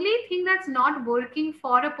only thing that's not working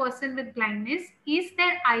for a person with blindness is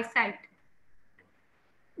their eyesight.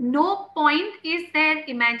 No point is their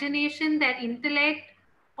imagination, their intellect,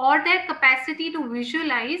 or their capacity to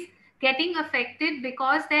visualize getting affected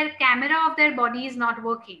because their camera of their body is not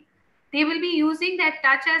working. They will be using their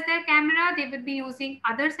touch as their camera. They will be using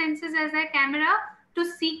other senses as their camera to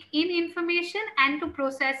seek in information and to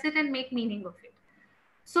process it and make meaning of it.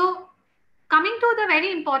 So coming to the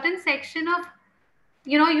very important section of,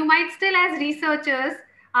 you might still as researchers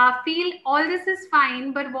feel all this is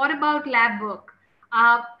fine, but what about lab work?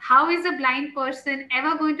 How is a blind person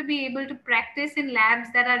ever going to be able to practice in labs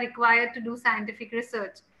that are required to do scientific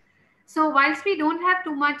research? So whilst we don't have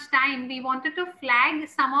too much time, we wanted to flag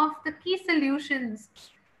some of the key solutions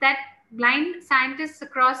that blind scientists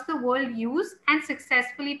across the world use and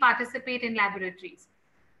successfully participate in laboratories.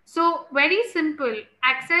 So very simple,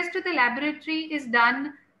 access to the laboratory is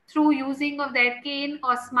done through using of their cane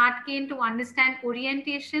or smart cane to understand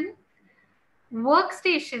orientation.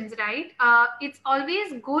 Workstations, right? It's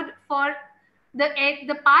always good for the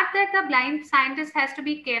part that the blind scientist has to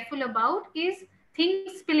be careful about is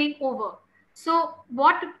things spilling over. So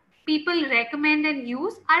what people recommend and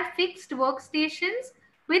use are fixed workstations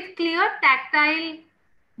with clear tactile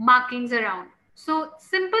markings around. So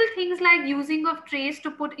simple things like using of trays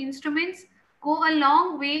to put instruments go a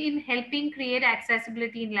long way in helping create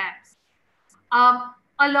accessibility in labs.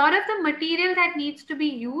 A lot of the material that needs to be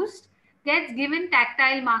used gets given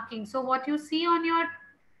tactile marking. So what you see on your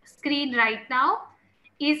screen right now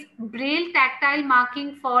is braille tactile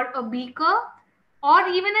marking for a beaker, or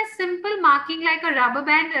even a simple marking like a rubber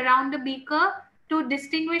band around the beaker to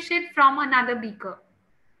distinguish it from another beaker.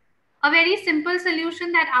 A very simple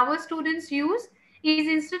solution that our students use is,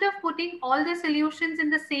 instead of putting all the solutions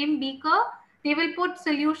in the same beaker, they will put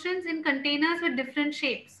solutions in containers with different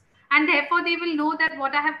shapes. And therefore, they will know that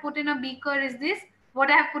what I have put in a beaker is this, what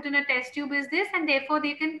I have put in a test tube is this, and therefore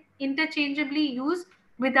they can interchangeably use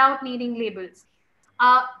without needing labels.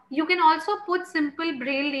 You can also put simple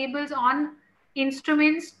braille labels on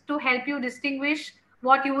instruments to help you distinguish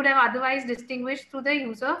what you would have otherwise distinguished through the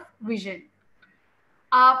use of vision.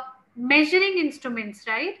 Measuring instruments,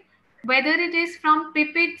 right? Whether it is from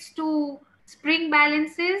pipettes to spring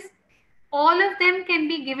balances, all of them can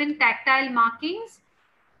be given tactile markings.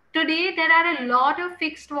 Today, there are a lot of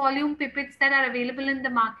fixed volume pipettes that are available in the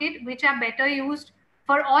market, which are better used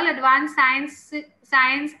for all advanced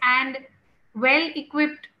science and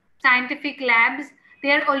well-equipped scientific labs.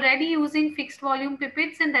 They are already using fixed volume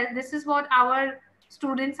pipettes, and this is what our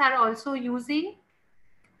students are also using.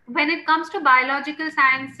 When it comes to biological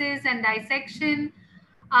sciences and dissection,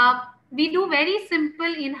 we do very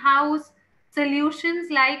simple in-house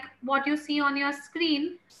solutions like what you see on your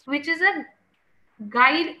screen, which is a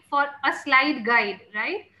guide for a slide guide,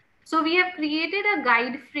 right? So we have created a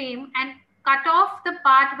guide frame and cut off the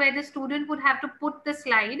part where the student would have to put the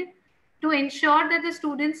slide to ensure that the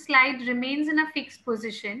student's slide remains in a fixed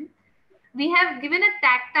position. We have given a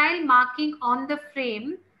tactile marking on the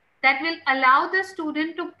frame that will allow the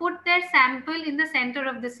student to put their sample in the center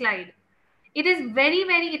of the slide. It is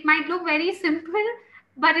it might look very simple,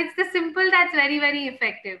 but it's the simple that's very, very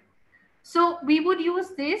effective. So we would use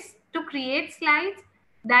this to create slides.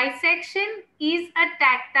 Dissection is a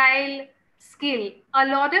tactile skill. A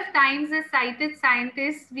lot of times as sighted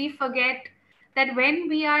scientists, we forget that when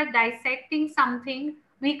we are dissecting something,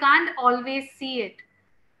 we can't always see it.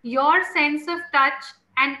 Your sense of touch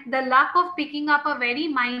and the luck of picking up a very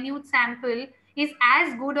minute sample is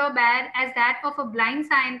as good or bad as that of a blind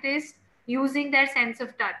scientist using their sense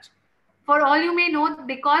of touch. For all you may know,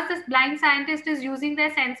 because this blind scientist is using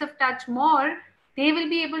their sense of touch more, they will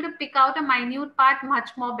be able to pick out a minute part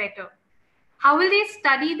much more better. How will they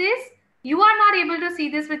study this? You are not able to see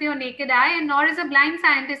this with your naked eye, and nor is a blind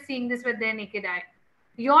scientist seeing this with their naked eye.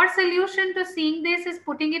 Your solution to seeing this is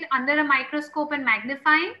putting it under a microscope and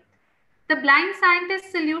magnifying. The blind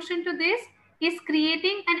scientist's solution to this is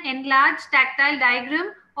creating an enlarged tactile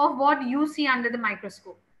diagram of what you see under the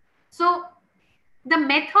microscope. So the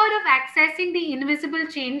method of accessing the invisible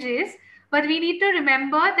changes, but we need to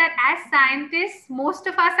remember that as scientists, most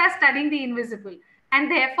of us are studying the invisible, and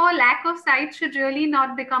therefore lack of sight should really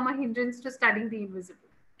not become a hindrance to studying the invisible.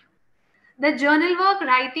 The journal work,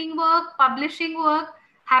 writing work, publishing work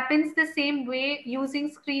happens the same way using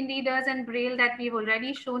screen readers and braille that we've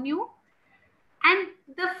already shown you. And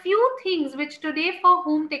the few things which today for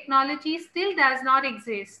whom technology still does not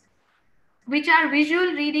exist, which are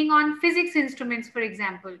visual reading on physics instruments, for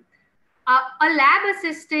example. A lab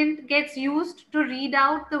assistant gets used to read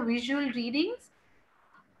out the visual readings.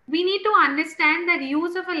 We need to understand that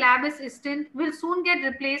use of a lab assistant will soon get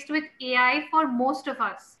replaced with AI for most of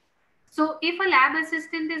us. So if a lab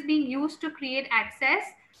assistant is being used to create access,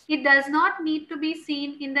 it does not need to be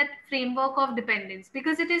seen in that framework of dependence,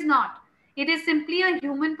 because it is not. It is simply a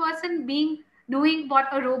human person doing what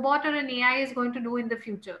a robot or an AI is going to do in the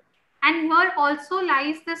future. And here also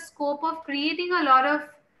lies the scope of creating a lot of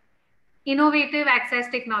innovative access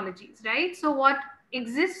technologies, right? So what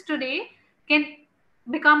exists today can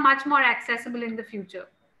become much more accessible in the future.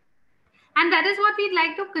 And that is what we'd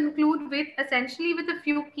like to conclude with, essentially with a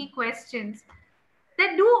few key questions.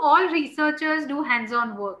 That do all researchers do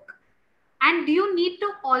hands-on work? And do you need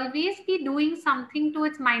to always be doing something to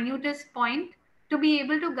its minutest point to be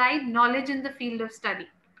able to guide knowledge in the field of study?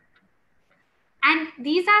 And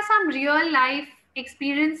these are some real life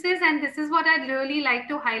experiences, and this is what I'd really like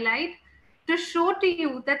to highlight to show to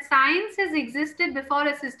you that science has existed before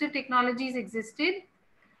assistive technologies existed.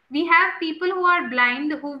 We have people who are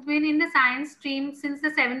blind who've been in the science stream since the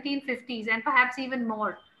 1750s and perhaps even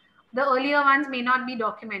more. The earlier ones may not be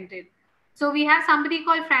documented. So we have somebody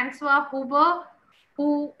called Francois Huber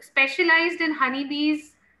who specialized in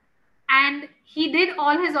honeybees, and he did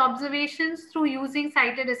all his observations through using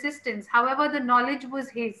sighted assistants. However, the knowledge was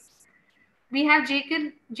his. We have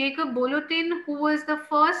Jacob Bolotin, who was the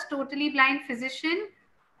first totally blind physician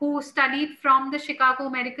who studied from the Chicago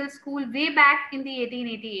Medical School way back in the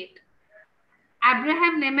 1888.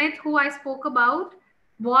 Abraham Nemeth, who I spoke about,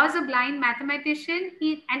 was a blind mathematician,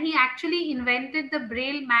 and he actually invented the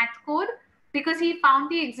Braille math code because he found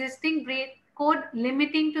the existing Braille code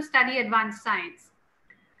limiting to study advanced science.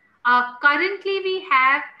 Currently, we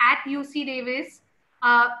have at UC Davis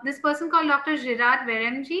this person called Dr. Girard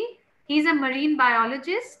Veremji. He's a marine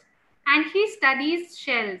biologist and he studies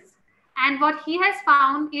shells. And what he has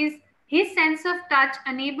found is his sense of touch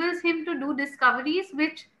enables him to do discoveries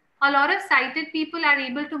which a lot of sighted people are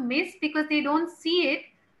able to miss because they don't see it,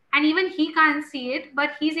 and even he can't see it,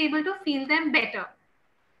 but he's able to feel them better.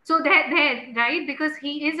 So there, right? Because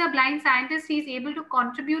he is a blind scientist, he's able to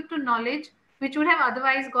contribute to knowledge which would have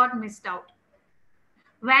otherwise got missed out.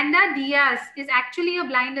 Wanda Diaz is actually a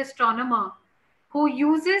blind astronomer who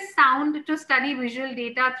uses sound to study visual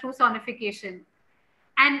data through sonification.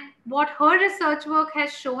 And what her research work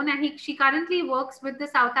has shown, and she currently works with the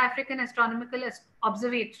South African Astronomical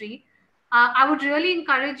Observatory. I would really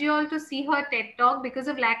encourage you all to see her TED Talk. Because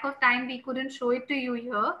of lack of time, we couldn't show it to you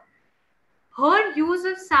here. Her use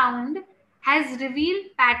of sound has revealed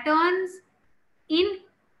patterns in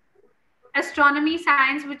astronomy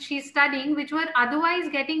science which she's studying, which were otherwise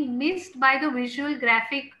getting missed by the visual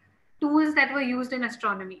graphic tools that were used in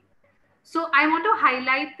astronomy. So I want to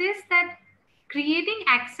highlight this, that creating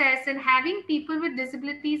access and having people with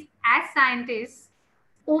disabilities as scientists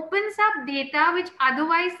opens up data which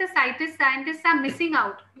otherwise the sighted scientists are missing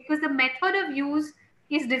out because the method of use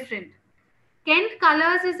is different. Kent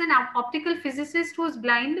Cullers is an optical physicist who's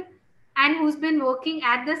blind and who's been working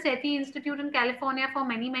at the SETI Institute in California for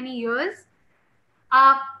many, many years.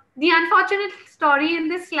 The unfortunate story in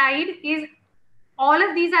this slide is all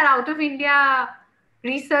of these are out of India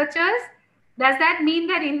researchers. Does that mean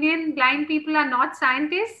that Indian blind people are not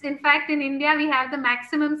scientists? In fact, in India, we have the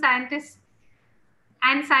maximum scientists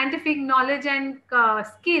and scientific knowledge and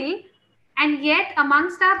skill. And yet,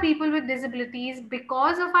 amongst our people with disabilities,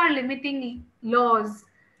 because of our limiting laws,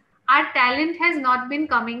 our talent has not been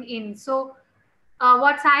coming in. So,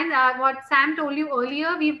 what Sam told you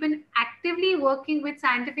earlier, we've been actively working with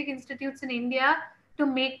scientific institutes in India to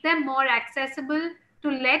make them more accessible, to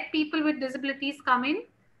let people with disabilities come in.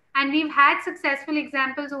 And we've had successful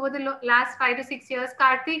examples over the last 5 to 6 years.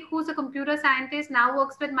 Karthik, who's a computer scientist, now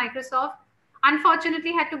works with Microsoft,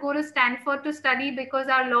 unfortunately had to go to Stanford to study because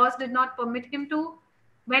our laws did not permit him to.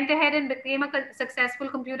 Went ahead and became a successful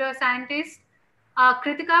computer scientist.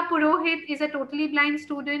 Kritika Purohit is a totally blind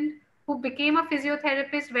student who became a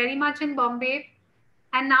physiotherapist very much in Bombay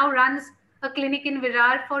and now runs a clinic in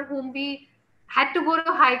Virar, for whom we had to go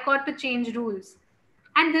to High Court to change rules.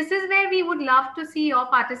 And this is where we would love to see your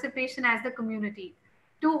participation as the community,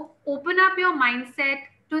 to open up your mindset,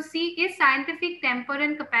 to see, is scientific temper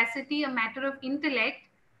and capacity a matter of intellect?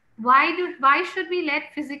 Why should we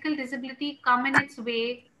let physical disability come in its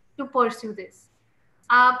way to pursue this?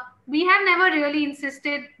 We have never really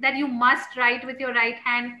insisted that you must write with your right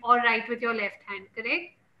hand or write with your left hand,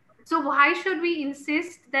 correct? So why should we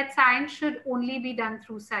insist that science should only be done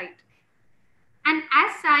through sight? And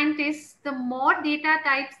as scientists, the more data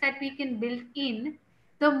types that we can build in,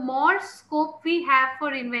 the more scope we have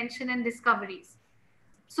for invention and discoveries.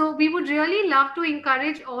 So we would really love to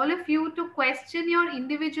encourage all of you to question your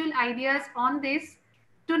individual ideas on this,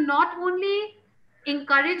 to not only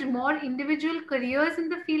encourage more individual careers in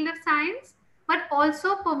the field of science, but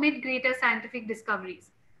also permit greater scientific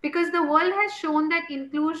discoveries. Because the world has shown that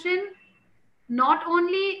inclusion not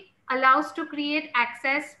only allows to create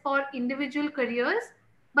access for individual careers,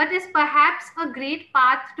 but is perhaps a great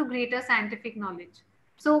path to greater scientific knowledge.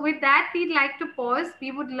 So with that, we'd like to pause.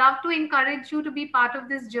 We would love to encourage you to be part of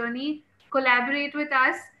this journey, collaborate with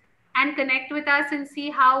us, and connect with us and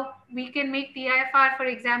see how we can make TIFR, for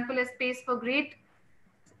example, a space for great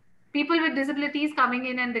people with disabilities coming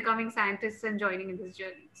in and becoming scientists and joining in this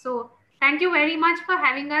journey. So thank you very much for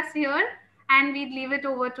having us here, and we'd leave it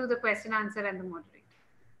over to the question, answer, and the moderator.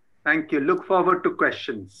 Thank you. Look forward to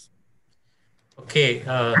questions. Okay.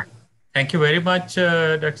 Thank you very much,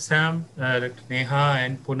 Dr. Sam, Dr. Neha,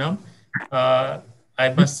 and Poonam.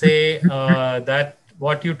 I must say that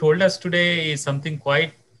what you told us today is something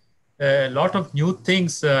quite a lot of new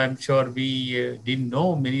things. I'm sure we didn't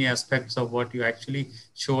know many aspects of what you actually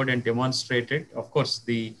showed and demonstrated. Of course,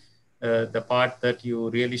 the part that you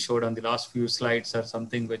really showed on the last few slides are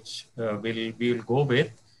something which we will go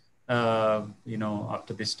with,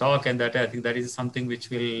 after this talk, and that I think that is something which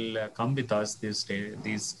will come with us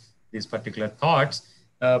these particular thoughts.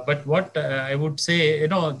 But what I would say,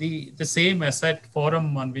 the same asset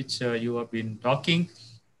forum on which you have been talking,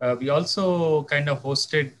 we also kind of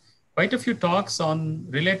hosted quite a few talks on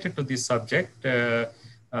related to this subject.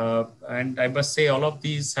 And I must say all of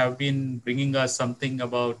these have been bringing us something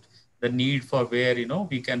about the need for where,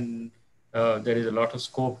 we can, there is a lot of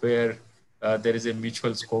scope where there is a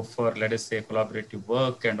mutual scope for, let us say, collaborative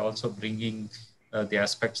work, and also bringing the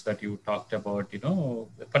aspects that you talked about,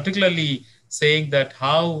 particularly saying that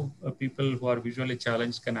how people who are visually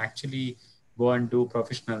challenged can actually go and do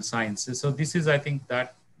professional science. So this is, I think,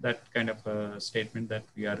 that that kind of a statement that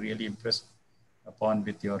we are really impressed upon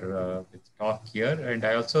with your with talk here. And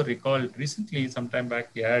I also recalled recently, sometime back,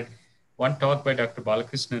 we had one talk by Dr.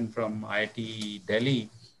 Balakrishnan from IIT Delhi,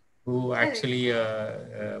 who actually,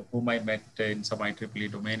 whom I met in some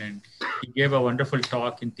IEEE domain, and he gave a wonderful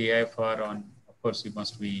talk in TIFR on, of course, you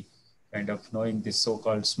must be kind of knowing this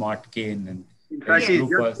so-called smart cane. And in fact, he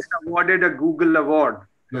just was awarded a Google Award.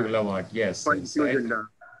 Google Award, yes. For yes. inclusion.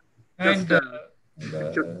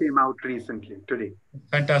 It just came out recently, today.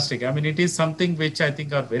 Fantastic. I mean, it is something which I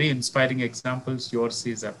think are very inspiring examples. Yours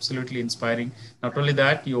is absolutely inspiring. Not only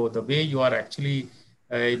that, the way you are actually,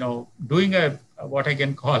 doing what I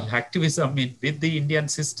can call activism with the Indian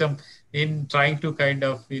system in trying to kind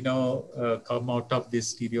of, come out of this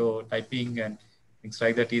stereotyping and things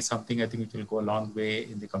like that is something I think which will go a long way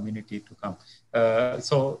in the community to come.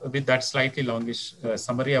 So with that slightly longish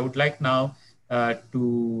summary, I would like now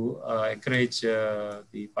to encourage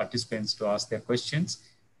the participants to ask their questions.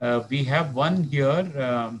 We have one here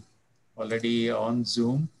already on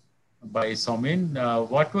Zoom by Somin.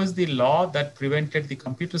 What was the law that prevented the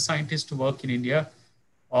computer scientists to work in India,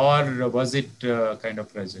 or was it kind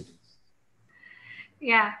of prejudice?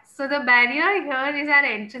 Yeah, so the barrier here is our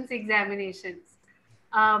entrance examinations.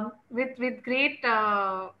 With great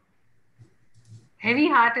heavy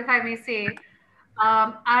heart, if I may say,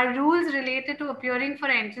 our rules related to appearing for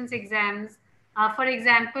entrance exams, for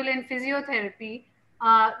example, in physiotherapy,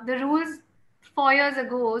 the rules 4 years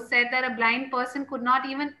ago said that a blind person could not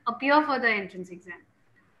even appear for the entrance exam.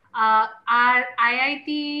 Our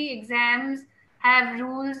IIT exams have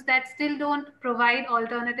rules that still don't provide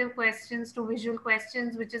alternative questions to visual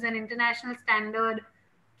questions, which is an international standard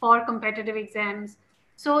for competitive exams.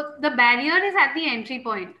 So the barrier is at the entry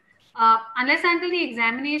point. Unless until the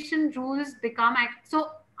examination rules become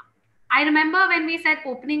so. I remember when we said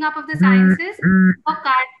opening up of the sciences for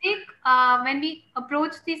Karthik, when we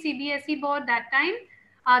approached the CBSE board that time,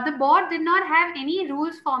 the board did not have any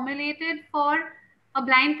rules formulated for a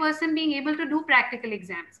blind person being able to do practical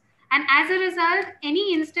exams. And as a result,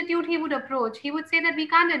 any institute he would approach, he would say that we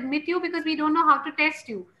can't admit you because we don't know how to test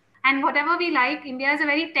you. And whatever we like, India is a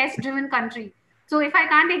very test-driven country. So if I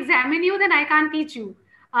can't examine you, then I can't teach you.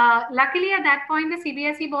 Luckily, at that point, the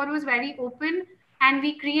CBSE board was very open, and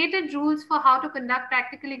we created rules for how to conduct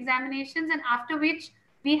practical examinations, and after which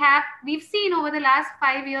we've seen over the last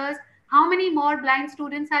 5 years how many more blind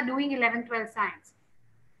students are doing 11th-12th science.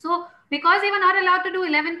 So because they were not allowed to do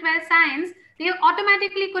 11th-12th science, they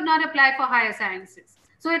automatically could not apply for higher sciences.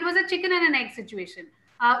 So it was a chicken and an egg situation.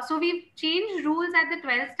 So we've changed rules at the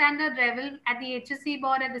 12th standard level, at the HSC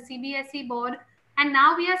board, at the CBSE board, and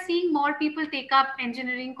now we are seeing more people take up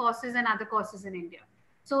engineering courses and other courses in India.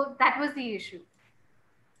 So that was the issue.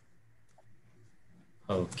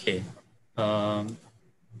 Okay.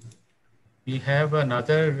 We have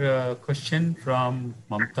another question from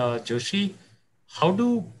Mamta Joshi. How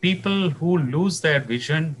do people who lose their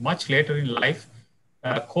vision much later in life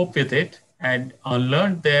cope with it and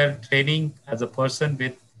unlearn their training as a person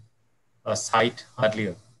with a sight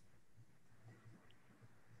earlier?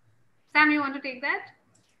 Sam, you want to take that?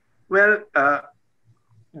 Well,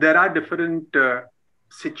 there are different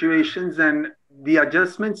situations, and the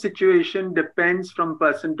adjustment situation depends from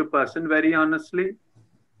person to person, very honestly.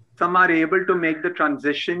 Some are able to make the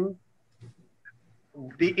transition.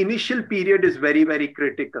 The initial period is very, very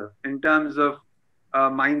critical in terms of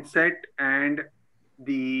mindset and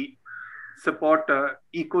the support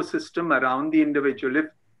ecosystem around the individual. If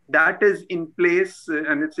that is in place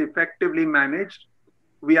and it's effectively managed,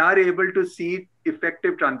 we are able to see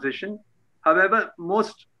effective transition. However,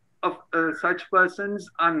 most of such persons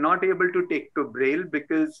are not able to take to Braille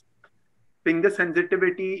because finger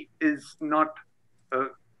sensitivity is not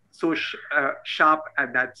so sharp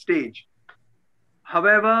at that stage.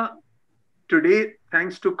 However, today,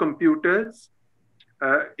 thanks to computers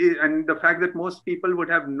and the fact that most people would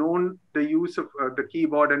have known the use of the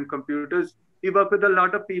keyboard and computers, we work with a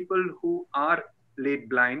lot of people who are late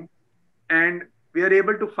blind, and we are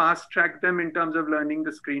able to fast track them in terms of learning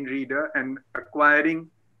the screen reader and acquiring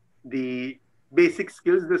the basic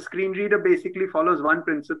skills. The screen reader basically follows one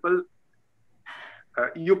principle.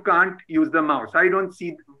 You can't use the mouse. I don't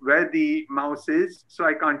see where the mouse is, so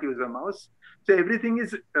I can't use the mouse. So everything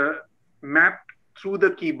is mapped through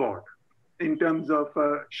the keyboard in terms of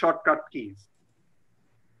shortcut keys.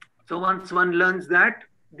 So once one learns that,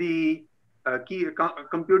 the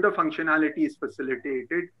computer functionality is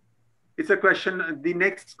facilitated. It's a question, the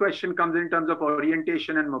next question comes in terms of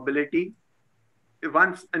orientation and mobility.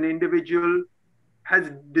 Once an individual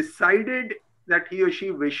has decided that he or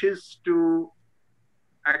she wishes to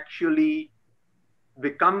actually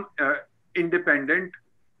become independent,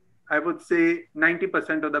 I would say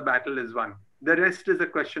 90% of the battle is won. The rest is a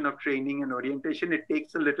question of training and orientation. It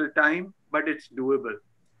takes a little time, but it's doable.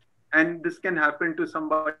 And this can happen to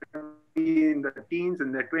somebody in the teens,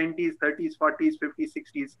 in their 20s, 30s, 40s, 50s,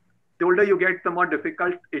 60s. The older you get, the more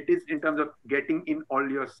difficult it is in terms of getting in all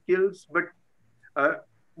your skills. But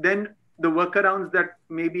then the workarounds that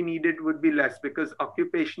may be needed would be less, because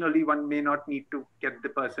occupationally one may not need to get the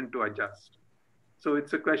person to adjust. So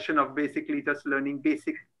it's a question of basically just learning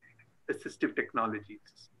basic assistive technologies.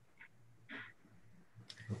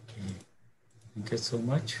 Okay. Thank you so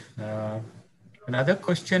much. Another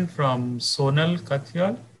question from Sonal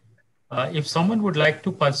Katyal. If someone would like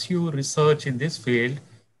to pursue research in this field,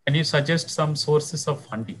 can you suggest some sources of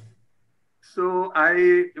funding? So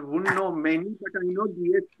I wouldn't know many, but I know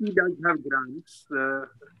DHP does have grants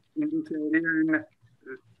in this area, and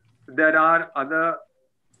there are other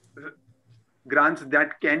grants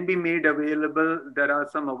that can be made available. There are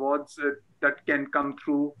some awards that can come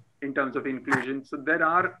through in terms of inclusion. So there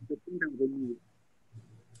are different avenues.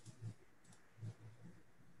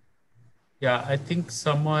 Yeah, I think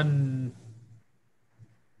someone.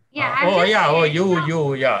 Yeah.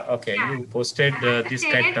 You. Yeah. Okay. Yeah. You posted this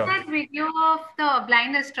TED Talk. That video of the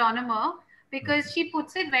blind astronomer, because she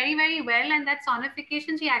puts it very, very well, and that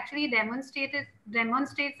sonification, she actually demonstrates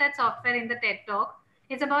that software in the TED Talk.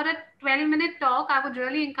 It's about a 12-minute talk. I would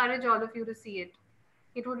really encourage all of you to see it.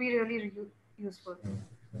 It would be really useful.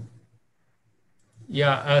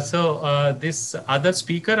 Yeah. So this other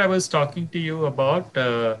speaker I was talking to you about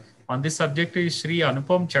on this subject is Sri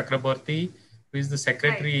Anupam Chakraborty, who is the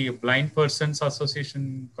Secretary of Blind Persons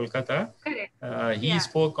Association, Kolkata. Correct. He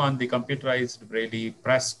spoke on the computerized Braille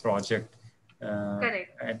press project.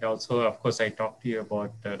 Correct. And also, of course, I talked to you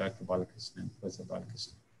about Dr. Balakrishnan, Professor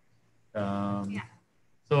Balakrishnan.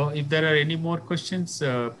 So if there are any more questions,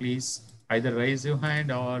 please either raise your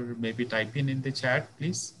hand or maybe type in the chat,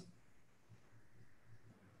 please.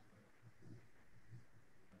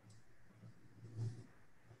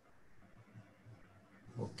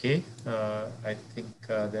 Okay, I think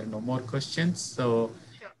there are no more questions. So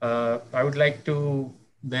I would like to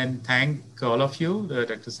then thank all of you,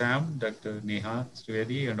 Dr. Sam, Dr. Neha,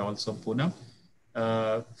 Trivedi, and also Poonam,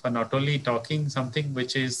 for not only talking something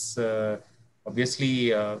which is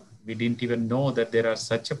obviously we didn't even know that there are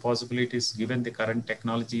such a possibilities given the current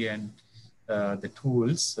technology and the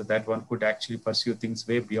tools that one could actually pursue things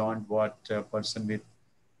way beyond what a person with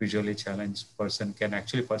visually challenged person can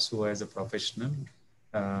actually pursue as a professional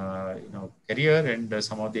career, and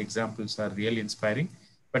some of the examples are really inspiring.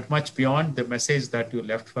 But much beyond the message that you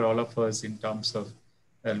left for all of us in terms of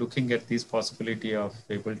looking at this possibility of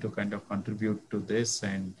able to kind of contribute to this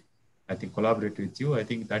and I think collaborate with you, I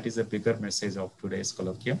think that is a bigger message of today's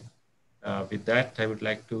colloquium. With that, I would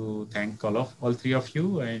like to thank all three of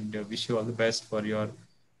you and wish you all the best for your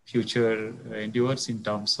future endeavors in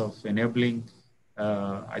terms of enabling.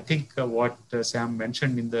 I think what Sam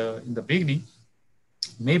mentioned in the beginning,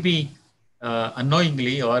 maybe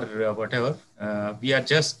unknowingly or whatever, we are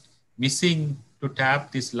just missing to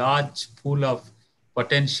tap this large pool of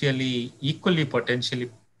equally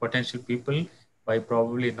potential people by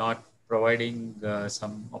probably not providing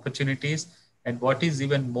some opportunities. And what is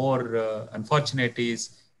even more unfortunate is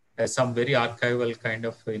some very archival kind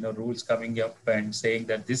of rules coming up and saying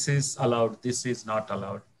that this is allowed, this is not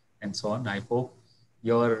allowed, and so on. I hope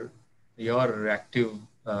your active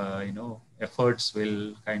efforts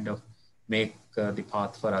will kind of make the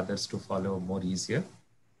path for others to follow more easier.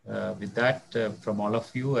 With that, from all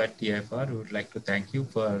of you at TIFR, we would like to thank you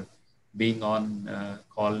for being on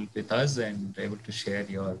call with us and able to share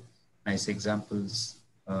your nice examples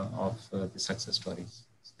of the success stories.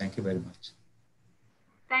 Thank you very much.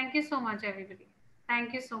 Thank you so much, everybody.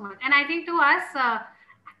 Thank you so much. And I think to us,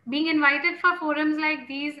 being invited for forums like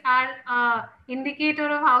these are an indicator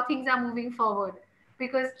of how things are moving forward,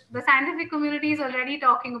 because the scientific community is already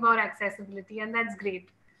talking about accessibility, and that's great.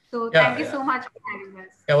 So thank you so much for having us.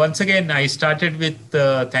 Yeah, once again, I started with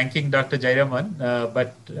thanking Dr. Jairaman,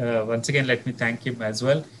 but once again, let me thank him as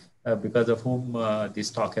well, because of whom this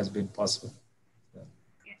talk has been possible. So,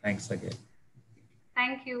 thanks again.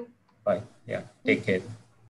 Thank you. Bye. Yeah, take care.